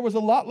 people here, there was a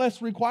lot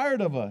less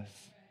required of us.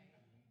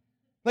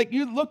 Like,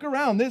 you look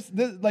around, this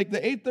like the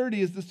 8:30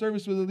 is the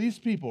service with the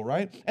least people,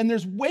 right? And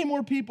there's way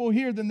more people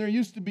here than there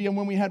used to be. And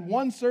when we had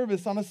one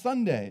service on a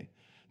Sunday,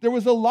 there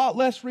was a lot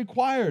less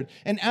required.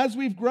 And as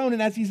we've grown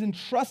and as he's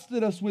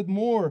entrusted us with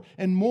more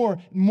and more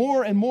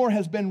and more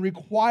has been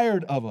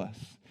required of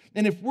us.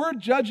 And if we're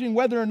judging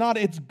whether or not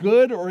it's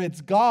good or it's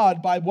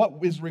God by what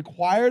is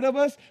required of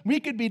us, we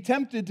could be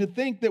tempted to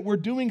think that we're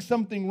doing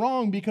something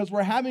wrong because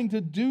we're having to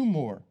do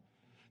more.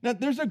 Now,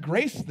 there's a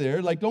grace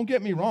there. Like, don't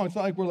get me wrong. It's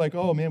not like we're like,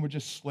 oh, man, we're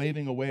just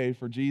slaving away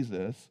for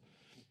Jesus.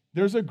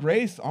 There's a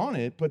grace on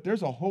it, but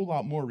there's a whole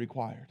lot more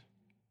required.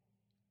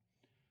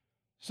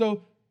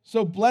 So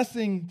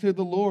blessing to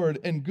the Lord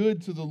and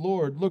good to the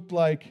Lord looked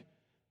like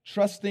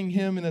trusting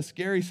him in a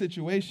scary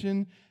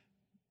situation,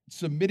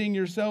 submitting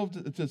yourself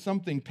to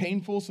something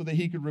painful so that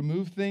he could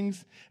remove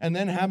things, and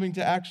then having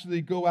to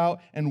actually go out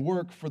and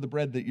work for the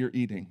bread that you're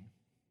eating.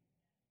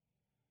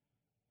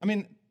 I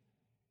mean,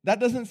 that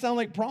doesn't sound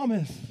like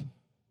promise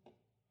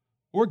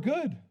or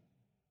good.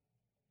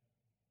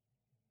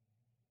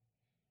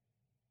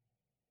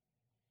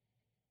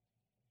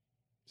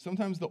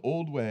 Sometimes the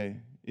old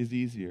way is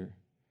easier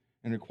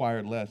and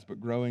required less, but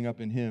growing up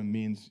in him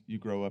means you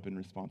grow up in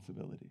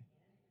responsibility.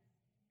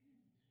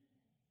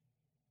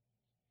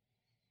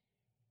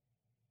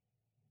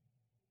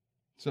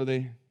 So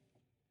they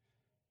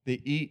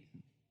eat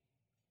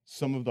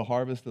some of the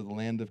harvest of the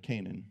land of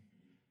Canaan,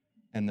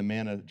 and the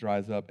manna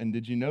dries up. And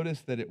did you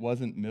notice that it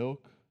wasn't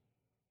milk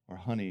or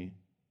honey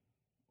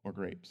or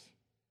grapes?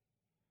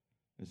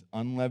 It was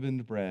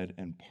unleavened bread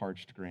and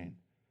parched grain.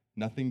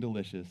 Nothing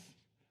delicious,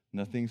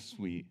 nothing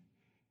sweet,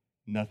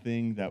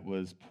 nothing that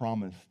was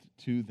promised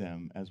to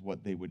them as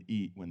what they would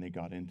eat when they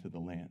got into the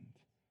land.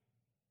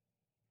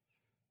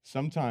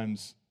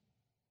 Sometimes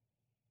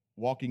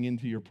walking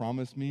into your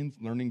promise means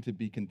learning to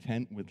be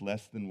content with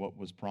less than what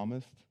was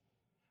promised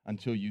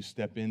until you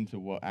step into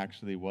what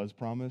actually was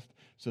promised,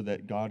 so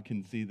that God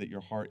can see that your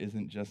heart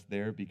isn't just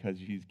there because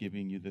he's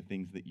giving you the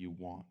things that you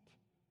want.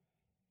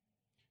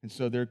 And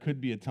so there could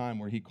be a time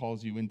where he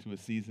calls you into a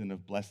season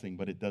of blessing,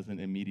 but it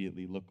doesn't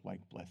immediately look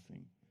like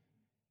blessing.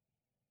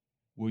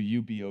 Will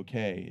you be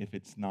okay if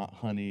it's not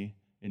honey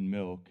and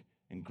milk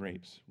and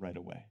grapes right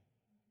away?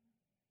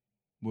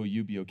 Will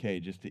you be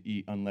okay just to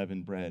eat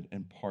unleavened bread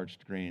and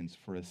parched grains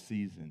for a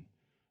season,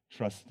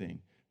 trusting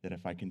that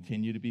if I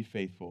continue to be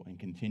faithful and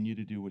continue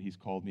to do what he's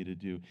called me to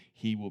do,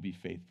 he will be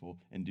faithful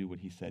and do what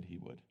he said he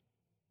would?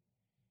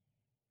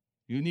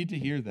 You need to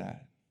hear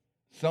that.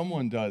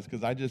 Someone does,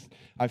 because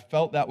I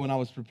felt that when I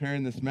was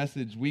preparing this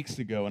message weeks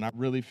ago, and I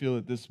really feel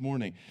it this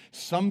morning.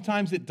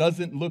 Sometimes it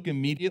doesn't look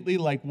immediately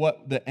like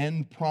what the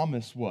end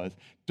promise was.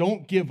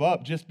 Don't give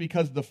up just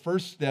because the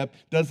first step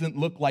doesn't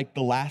look like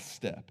the last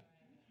step.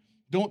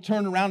 Don't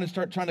turn around and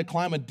start trying to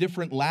climb a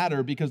different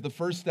ladder because the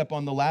first step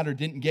on the ladder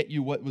didn't get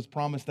you what was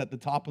promised at the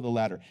top of the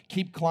ladder.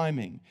 Keep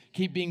climbing.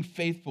 Keep being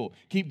faithful.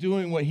 Keep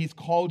doing what he's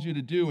called you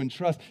to do, and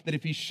trust that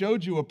if he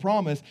showed you a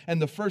promise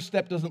and the first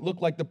step doesn't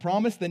look like the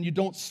promise, then you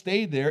don't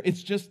stay there.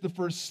 It's just the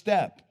first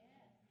step.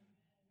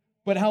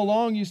 But how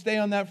long you stay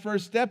on that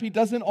first step, he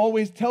doesn't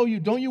always tell you.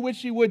 Don't you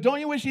wish he would?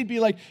 Don't you wish he'd be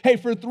like, hey,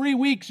 for 3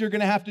 weeks you're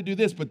going to have to do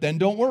this, but then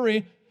don't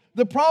worry.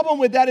 The problem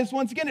with that is,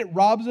 once again, it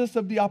robs us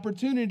of the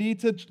opportunity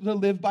to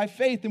live by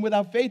faith. And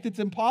without faith, it's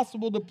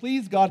impossible to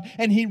please God.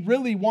 And he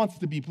really wants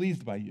to be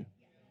pleased by you.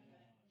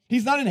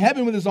 He's not in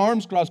heaven with his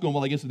arms crossed going,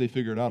 well, I guess if they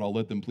figure it out, I'll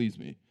let them please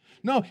me.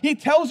 No, he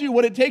tells you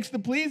what it takes to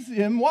please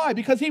him. Why?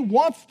 Because he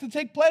wants to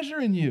take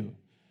pleasure in you.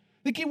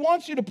 Like, he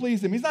wants you to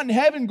please him. He's not in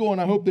heaven going,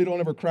 I hope they don't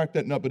ever crack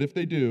that nut, but if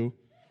they do,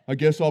 I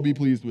guess I'll be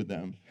pleased with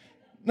them.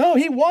 No,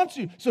 he wants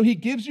you. So he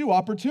gives you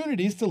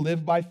opportunities to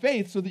live by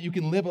faith so that you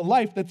can live a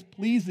life that's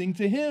pleasing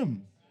to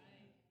him.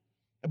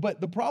 But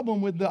the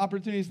problem with the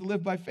opportunities to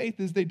live by faith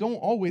is they don't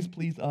always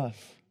please us.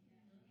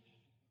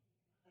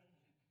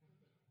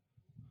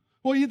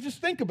 Well, you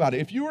just think about it.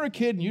 If you were a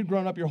kid and you'd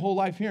grown up your whole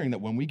life hearing that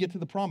when we get to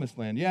the promised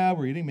land, yeah,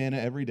 we're eating manna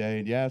every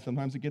day. Yeah,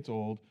 sometimes it gets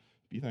old.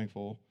 Be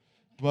thankful.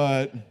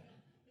 But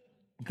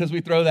because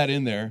we throw that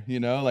in there,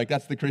 like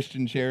that's the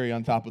Christian cherry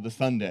on top of the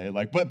sundae.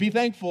 Like, but be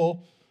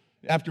thankful.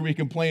 After we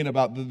complain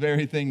about the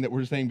very thing that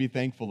we're saying be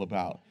thankful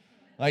about.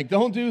 Like,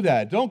 don't do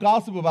that. Don't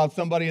gossip about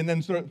somebody and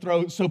then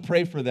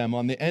pray for them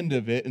on the end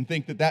of it and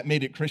think that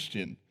made it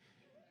Christian.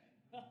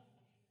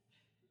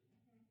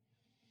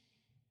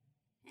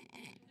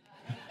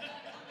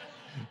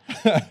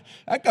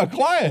 That got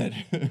quiet.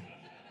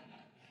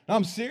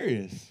 I'm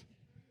serious.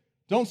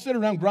 Don't sit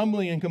around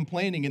grumbling and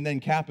complaining and then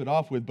cap it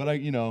off with, but I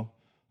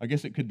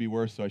guess it could be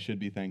worse, so I should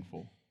be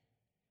thankful.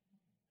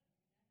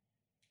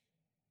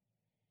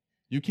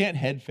 You can't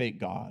head fake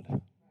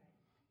God.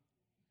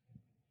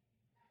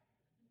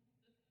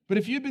 But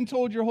if you've been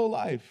told your whole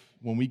life,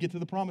 when we get to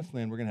the promised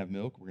land, we're going to have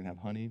milk, we're going to have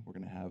honey, we're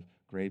going to have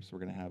grapes, we're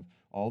going to have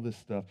all this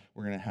stuff,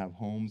 we're going to have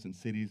homes and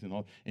cities and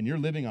all, and you're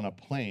living on a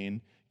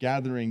plain,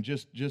 gathering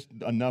just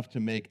enough to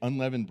make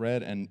unleavened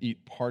bread and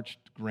eat parched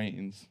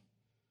grains,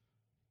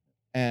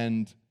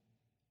 and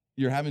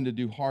you're having to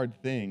do hard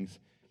things,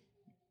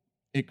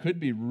 it could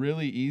be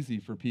really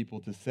easy for people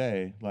to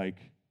say, like,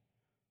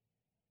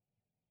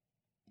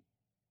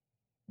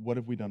 what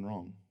have we done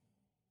wrong?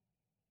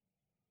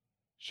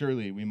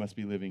 Surely we must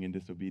be living in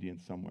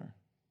disobedience somewhere,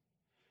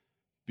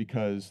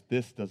 because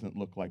this doesn't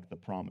look like the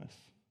promise.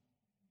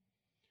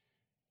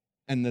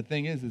 And the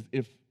thing is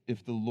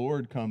if the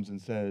Lord comes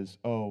and says,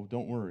 oh,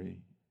 don't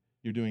worry,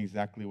 you're doing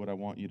exactly what I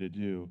want you to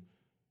do,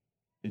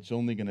 it's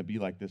only going to be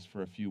like this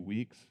for a few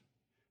weeks,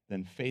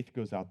 then faith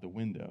goes out the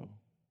window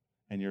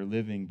and you're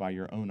living by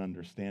your own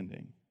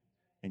understanding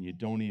and you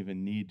don't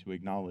even need to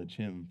acknowledge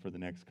him for the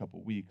next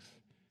couple weeks.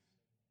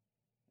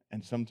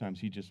 And sometimes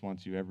he just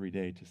wants you every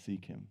day to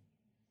seek him.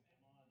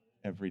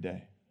 Every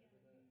day.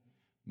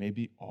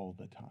 Maybe all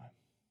the time.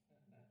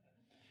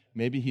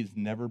 Maybe he's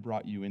never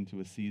brought you into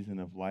a season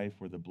of life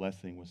where the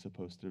blessing was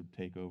supposed to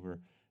take over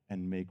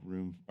and make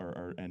room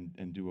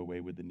and do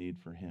away with the need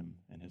for him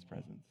and his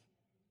presence.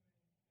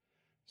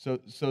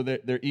 So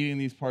they're eating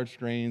these parched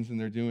grains and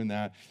they're doing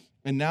that.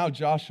 And now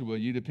Joshua,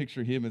 you to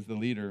picture him as the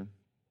leader,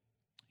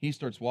 he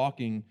starts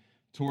walking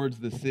towards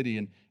the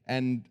city,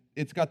 and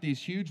it's got these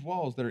huge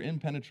walls that are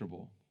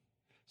impenetrable.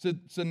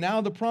 So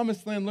now the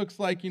promised land looks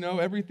like,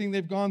 everything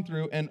they've gone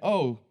through, and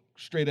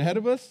straight ahead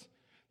of us,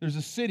 there's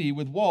a city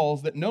with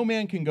walls that no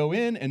man can go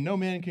in and no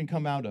man can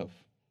come out of.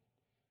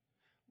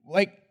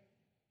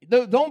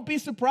 Don't be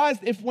surprised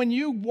if when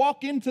you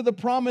walk into the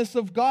promise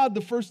of God,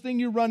 the first thing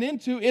you run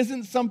into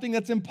isn't something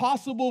that's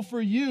impossible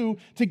for you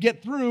to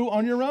get through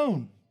on your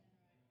own.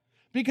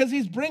 Because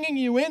he's bringing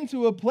you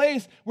into a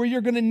place where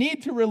you're going to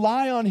need to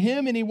rely on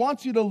him, and he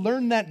wants you to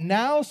learn that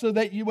now so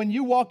that when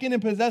you walk in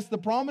and possess the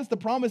promise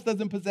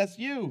doesn't possess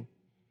you.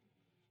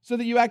 So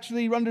that you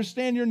actually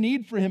understand your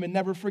need for him and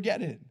never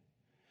forget it.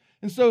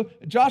 And so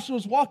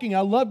Joshua's walking.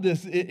 I love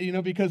this,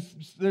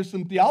 because there's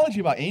some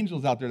theology about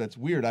angels out there that's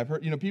weird. I've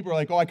heard, people are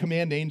like, I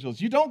command angels.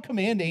 You don't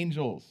command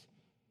angels.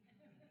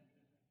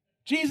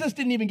 Jesus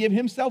didn't even give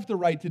himself the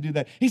right to do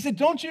that. He said,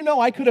 don't you know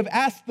I could have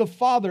asked the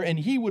Father and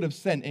he would have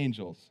sent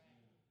angels?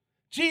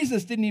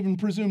 Jesus didn't even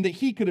presume that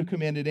he could have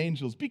commanded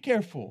angels. Be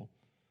careful.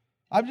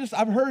 I've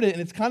heard it,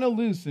 and it's kind of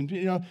loose. And,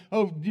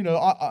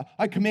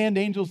 I command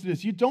angels to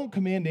this. You don't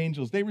command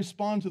angels. They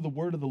respond to the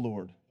word of the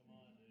Lord.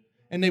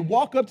 And they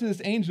walk up to this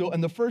angel,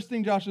 and the first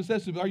thing Joshua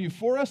says to him, are you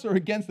for us or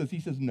against us?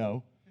 He says,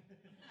 no.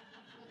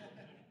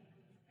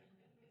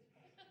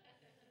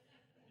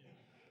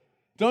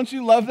 Don't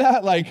you love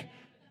that?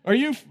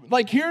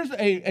 Here's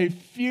a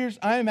fierce,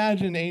 I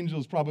imagine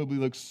angels probably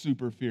look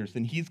super fierce,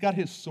 and he's got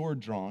his sword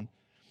drawn.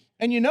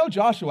 And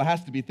Joshua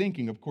has to be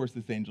thinking, of course,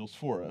 this angel's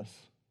for us.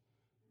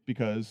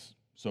 Because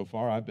so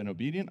far I've been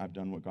obedient. I've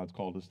done what God's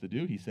called us to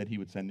do. He said he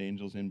would send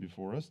angels in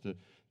before us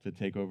to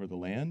take over the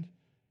land.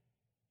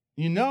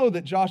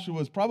 That Joshua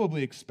was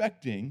probably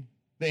expecting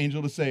the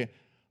angel to say,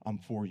 I'm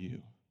for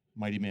you,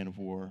 mighty man of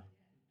war,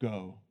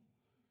 go.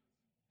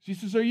 She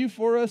says, are you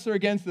for us or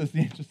against us? The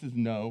angel says,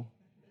 no.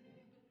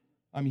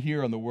 I'm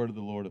here on the word of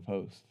the Lord of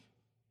hosts.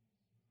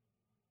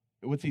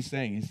 What's he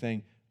saying? He's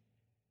saying,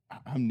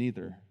 I'm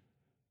neither.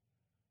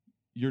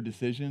 Your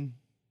decision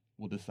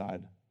will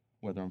decide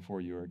whether I'm for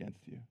you or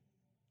against you.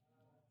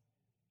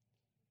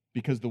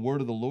 Because the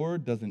word of the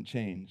Lord doesn't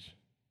change.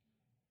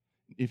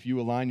 If you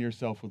align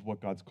yourself with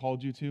what God's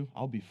called you to,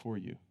 I'll be for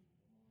you.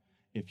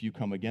 If you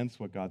come against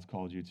what God's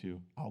called you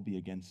to, I'll be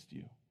against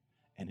you.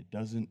 And it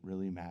doesn't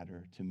really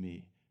matter to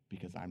me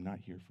because I'm not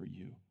here for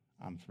you.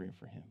 I'm here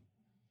for him.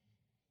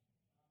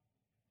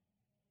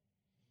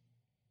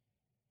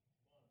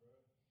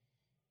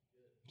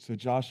 So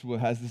Joshua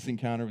has this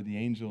encounter with the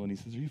angel, and he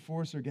says, are you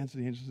for us or against us?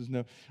 The angel says,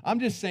 no. I'm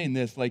just saying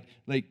this, like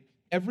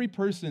every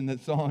person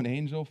that saw an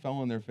angel fell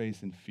on their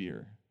face in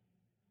fear.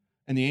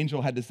 And the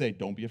angel had to say,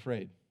 don't be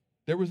afraid.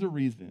 There was a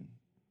reason.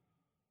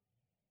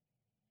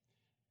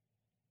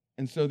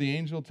 And so the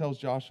angel tells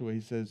Joshua,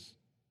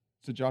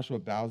 so Joshua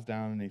bows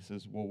down and he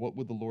says, well, what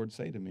would the Lord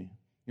say to me?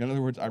 In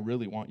other words, I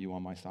really want you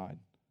on my side.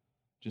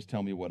 Just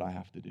tell me what I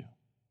have to do.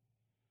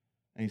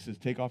 And he says,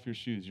 take off your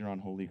shoes, you're on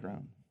holy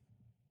ground.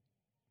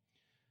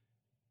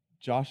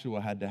 Joshua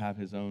had to have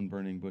his own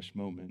burning bush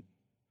moment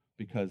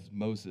because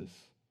Moses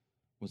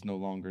was no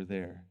longer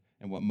there.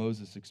 And what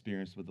Moses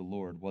experienced with the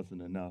Lord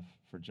wasn't enough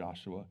for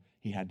Joshua.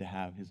 He had to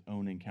have his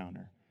own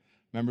encounter.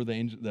 Remember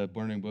the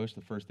burning bush,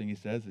 the first thing he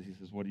says,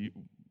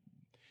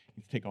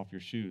 take off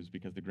your shoes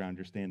because the ground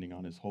you're standing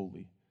on is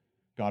holy.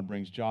 God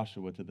brings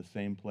Joshua to the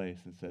same place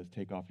and says,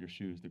 take off your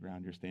shoes, the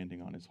ground you're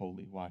standing on is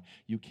holy. Why?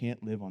 You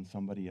can't live on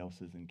somebody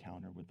else's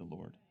encounter with the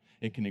Lord.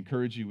 It can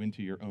encourage you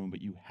into your own,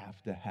 but you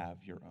have to have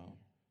your own.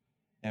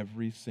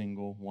 Every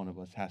single one of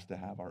us has to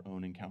have our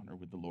own encounter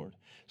with the Lord.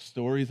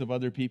 Stories of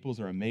other people's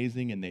are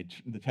amazing, and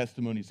the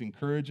testimonies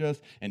encourage us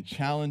and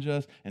challenge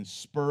us and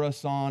spur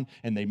us on,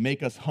 and they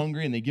make us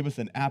hungry, and they give us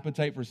an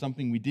appetite for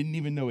something we didn't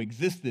even know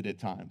existed at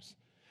times.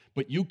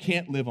 But you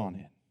can't live on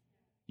it.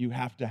 You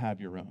have to have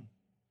your own.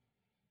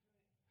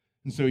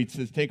 And so he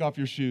says, take off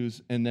your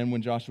shoes, and then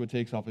when Joshua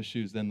takes off his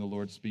shoes, then the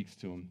Lord speaks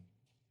to him.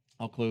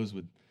 I'll close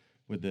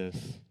with this.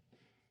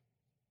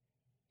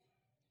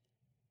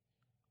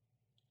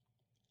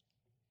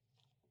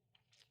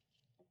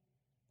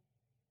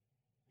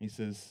 He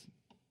says,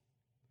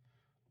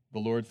 the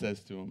Lord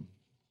says to him,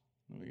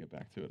 let me get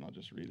back to it and I'll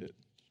just read it.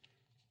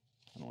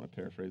 I don't want to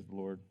paraphrase the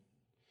Lord.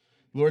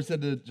 The Lord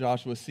said to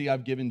Joshua, see,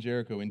 I've given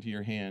Jericho into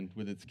your hand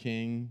with its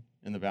king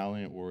and the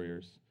valiant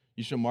warriors.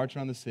 You shall march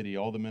around the city,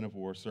 all the men of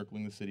war,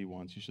 circling the city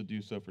once. You shall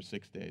do so for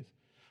 6 days.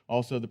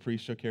 Also, the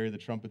priest shall carry the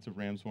trumpets of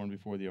ram's horn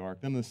before the ark.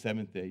 Then on the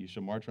 7th day, you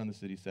shall march around the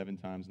city 7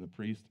 times, and the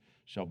priest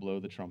shall blow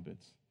the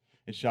trumpets.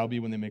 It shall be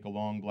when they make a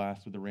long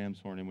blast with the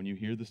ram's horn, and when you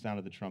hear the sound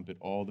of the trumpet,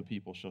 all the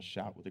people shall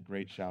shout with a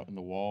great shout, and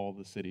the wall of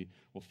the city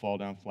will fall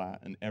down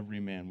flat, and every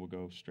man will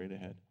go straight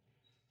ahead.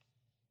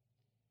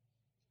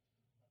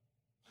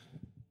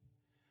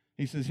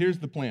 He says, here's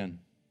the plan.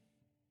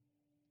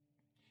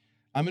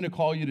 I'm going to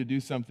call you to do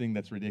something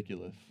that's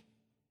ridiculous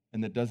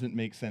and that doesn't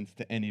make sense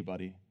to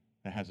anybody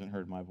that hasn't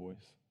heard my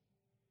voice.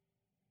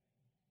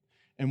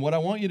 And what I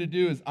want you to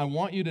do is I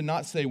want you to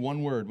not say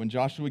one word. When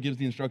Joshua gives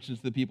the instructions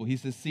to the people, he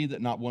says, see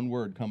that not one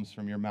word comes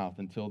from your mouth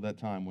until that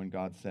time when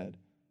God said,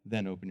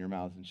 then open your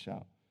mouths and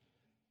shout.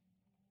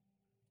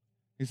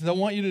 He says, I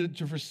want you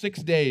to for 6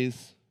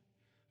 days,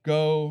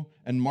 go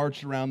and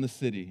march around the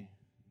city.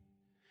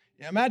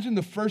 Imagine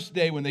the first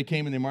day when they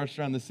came and they marched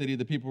around the city,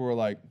 the people were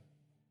like,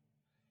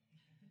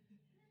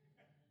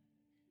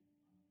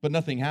 but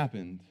nothing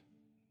happened.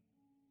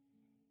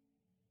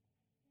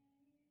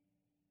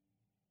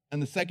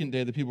 And the second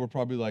day, the people were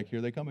probably like,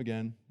 here they come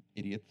again,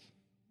 idiots.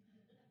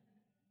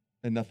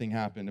 And nothing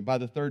happened. And by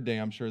the third day,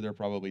 I'm sure they're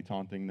probably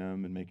taunting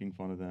them and making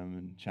fun of them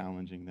and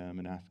challenging them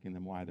and asking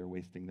them why they're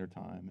wasting their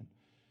time.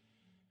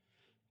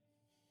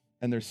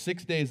 And there's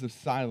 6 days of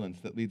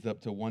silence that leads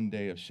up to 1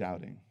 day of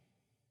shouting.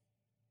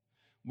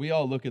 We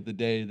all look at the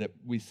day that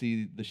we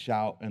see the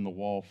shout and the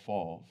wall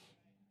falls,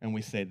 and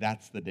we say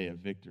that's the day of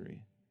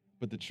victory.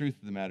 But the truth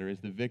of the matter is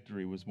the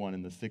victory was won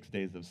in the 6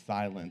 days of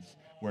silence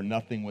where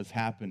nothing was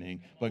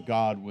happening, but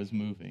God was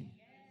moving.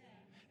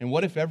 And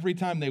what if every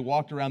time they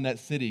walked around that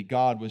city,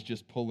 God was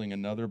just pulling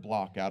another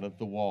block out of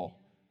the wall,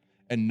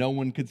 and no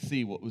one could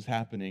see what was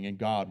happening, and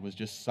God was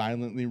just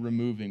silently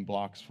removing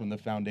blocks from the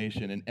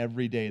foundation, and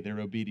every day their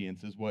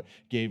obedience is what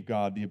gave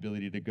God the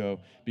ability to go,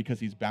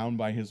 because he's bound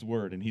by his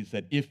word, and he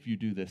said, if you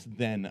do this,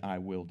 then I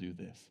will do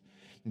this.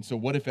 And so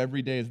what if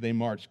every day as they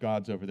march,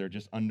 God's over there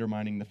just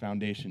undermining the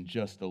foundation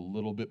just a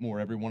little bit more?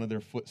 Every one of their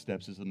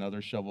footsteps is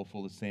another shovel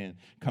full of sand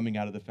coming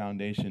out of the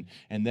foundation.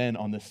 And then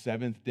on the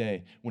seventh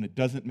day, when it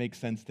doesn't make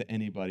sense to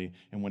anybody,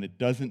 and when it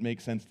doesn't make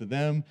sense to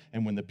them,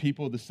 and when the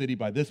people of the city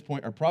by this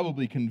point are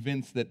probably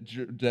convinced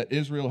that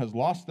Israel has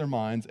lost their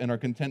minds and are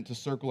content to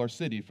circle our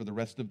city for the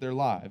rest of their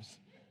lives,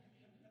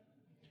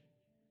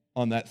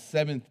 on that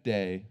seventh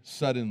day,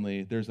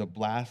 suddenly there's a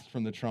blast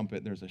from the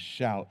trumpet, there's a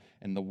shout,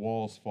 and the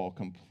walls fall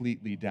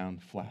completely down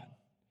flat.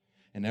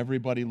 And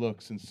everybody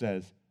looks and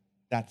says,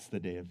 that's the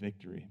day of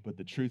victory. But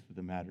the truth of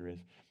the matter is,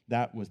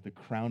 that was the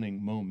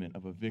crowning moment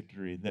of a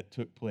victory that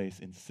took place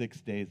in 6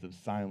 days of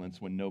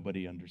silence when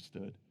nobody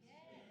understood.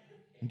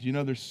 And do you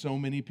know there's so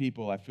many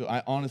people,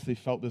 I honestly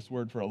felt this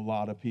word for a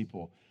lot of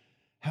people.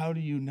 How do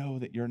you know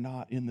that you're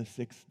not in the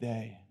sixth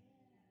day?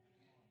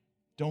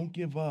 Don't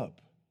give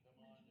up.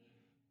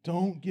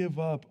 Don't give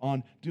up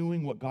on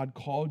doing what God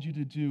called you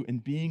to do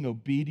and being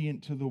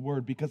obedient to the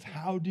word, because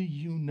how do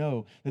you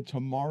know that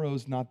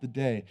tomorrow's not the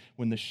day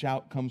when the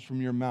shout comes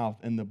from your mouth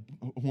and the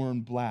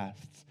horn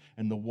blasts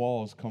and the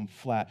walls come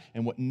flat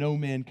and what no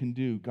man can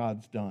do,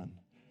 God's done?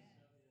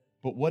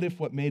 But what if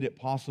what made it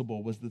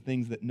possible was the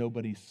things that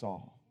nobody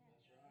saw?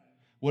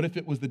 What if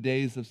it was the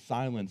days of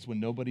silence when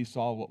nobody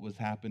saw what was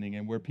happening,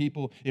 and where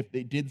people, if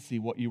they did see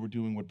what you were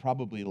doing, would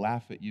probably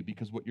laugh at you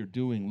because what you're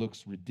doing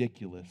looks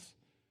ridiculous?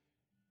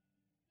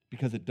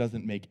 Because it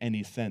doesn't make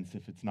any sense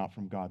if it's not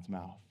from God's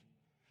mouth.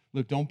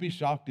 Look, don't be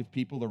shocked if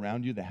people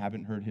around you that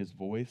haven't heard his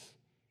voice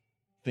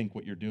think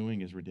what you're doing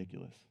is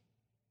ridiculous.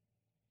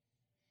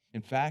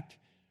 In fact,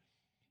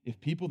 if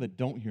people that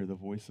don't hear the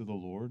voice of the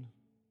Lord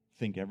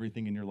think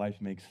everything in your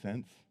life makes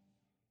sense,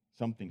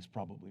 something's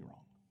probably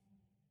wrong.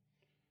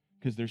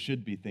 Because there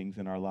should be things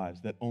in our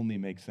lives that only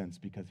make sense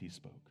because he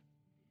spoke.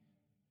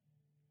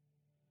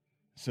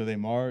 So they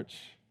march,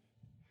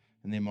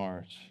 and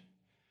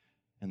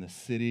and the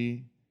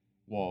city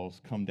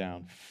walls come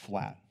down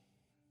flat.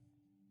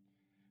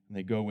 And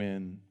they go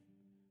in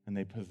and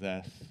they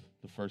possess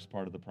the first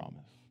part of the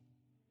promise.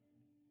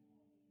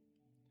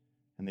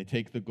 And they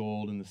take the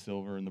gold and the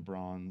silver and the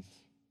bronze.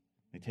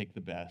 They take the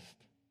best.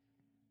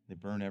 They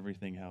burn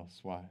everything else.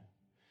 Why?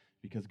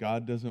 Because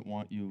God doesn't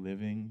want you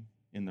living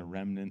in the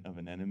remnant of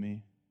an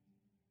enemy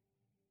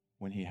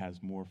when he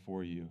has more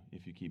for you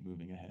if you keep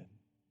moving ahead.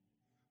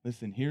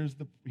 Listen, here's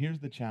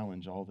the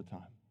challenge all the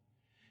time,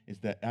 is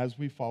that as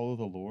we follow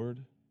the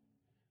Lord,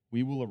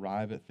 we will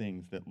arrive at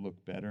things that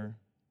look better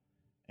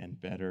and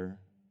better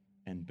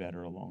and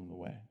better along the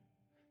way.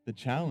 The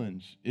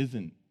challenge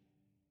isn't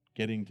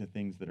getting to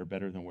things that are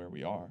better than where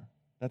we are.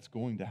 That's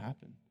going to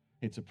happen.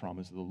 It's a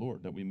promise of the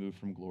Lord that we move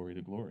from glory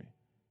to glory.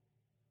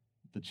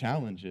 The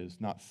challenge is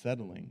not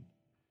settling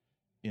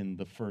in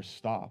the first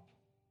stop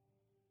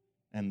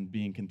and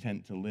being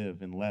content to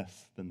live in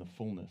less than the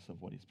fullness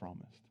of what he's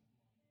promised.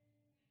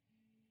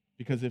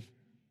 Because if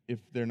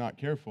they're not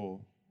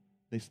careful,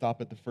 they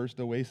stop at the first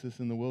oasis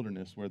in the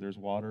wilderness where there's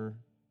water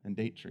and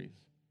date trees.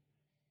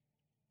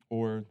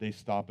 Or they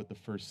stop at the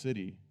first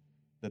city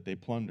that they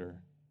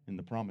plunder in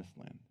the promised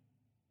land.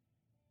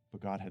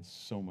 But God had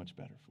so much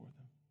better for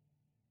them.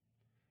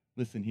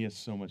 Listen, he has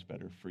so much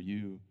better for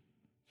you,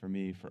 for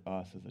me, for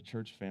us as a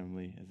church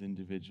family, as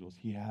individuals.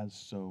 He has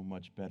so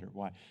much better.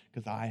 Why?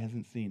 Because eye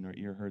hasn't seen or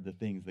ear heard the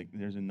things that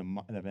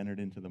have entered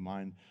into the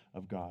mind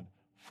of God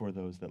for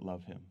those that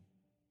love him.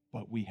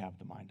 But we have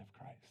the mind of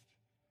Christ.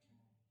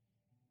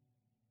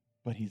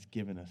 But he's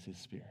given us his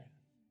Spirit.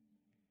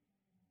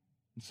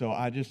 And so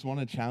I just want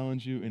to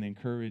challenge you and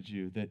encourage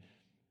you that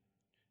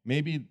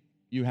maybe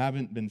you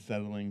haven't been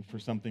settling for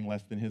something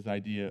less than his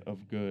idea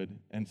of good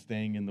and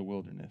staying in the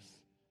wilderness.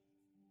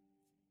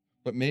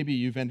 But maybe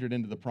you've entered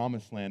into the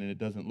promised land and it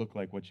doesn't look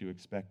like what you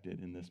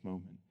expected in this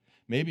moment.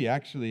 Maybe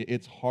actually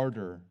it's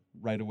harder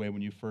right away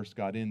when you first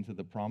got into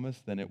the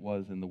promise than it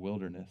was in the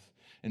wilderness.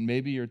 And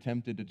maybe you're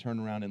tempted to turn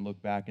around and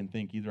look back and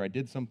think either I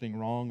did something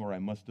wrong or I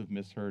must have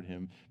misheard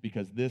him,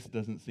 because this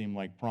doesn't seem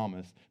like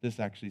promise. This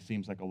actually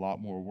seems like a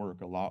lot more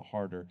work, a lot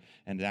harder,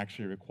 and it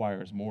actually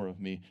requires more of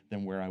me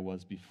than where I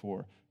was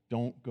before.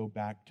 Don't go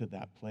back to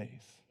that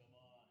place.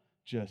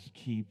 Just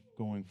keep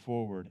going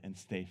forward and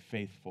stay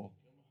faithful.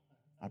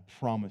 I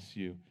promise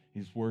you,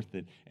 he's worth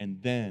it. And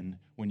then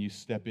when you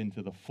step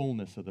into the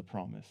fullness of the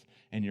promise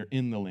and you're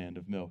in the land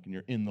of milk and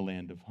you're in the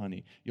land of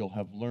honey, you'll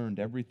have learned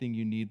everything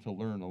you need to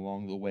learn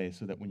along the way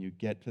so that when you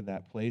get to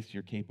that place,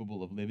 you're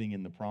capable of living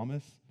in the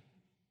promise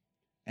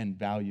and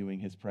valuing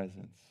his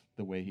presence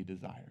the way he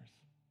desires.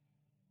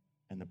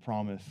 And the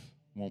promise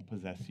won't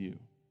possess you.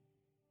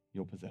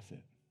 You'll possess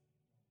it.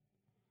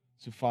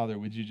 So, Father,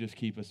 would you just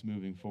keep us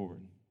moving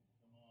forward?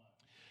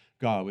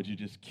 God, would you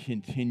just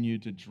continue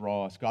to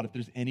draw us? God, if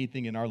there's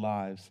anything in our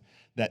lives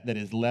that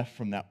is left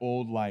from that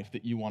old life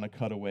that you want to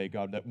cut away,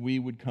 God, that we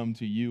would come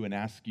to you and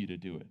ask you to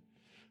do it.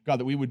 God,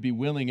 that we would be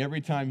willing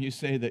every time you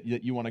say that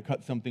you want to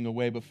cut something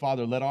away. But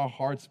Father, let our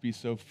hearts be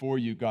so for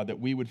you, God,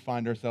 that we would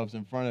find ourselves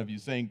in front of you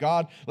saying,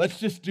 God, let's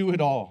just do it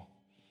all.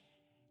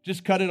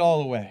 Just cut it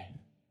all away.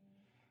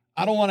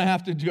 I don't want to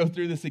have to go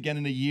through this again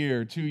in a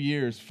year, 2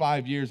 years,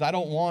 5 years. I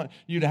don't want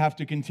you to have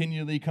to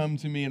continually come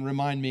to me and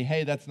remind me,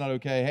 hey, that's not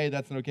okay. Hey,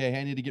 that's not okay. Hey,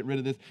 I need to get rid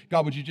of this.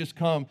 God, would you just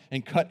come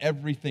and cut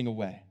everything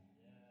away?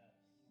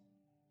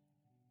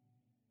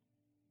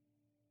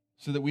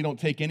 So that we don't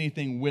take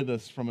anything with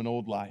us from an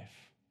old life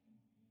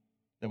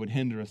that would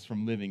hinder us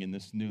from living in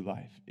this new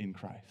life in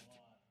Christ.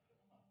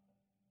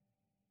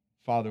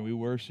 Father, we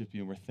worship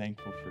you and we're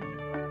thankful for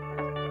you.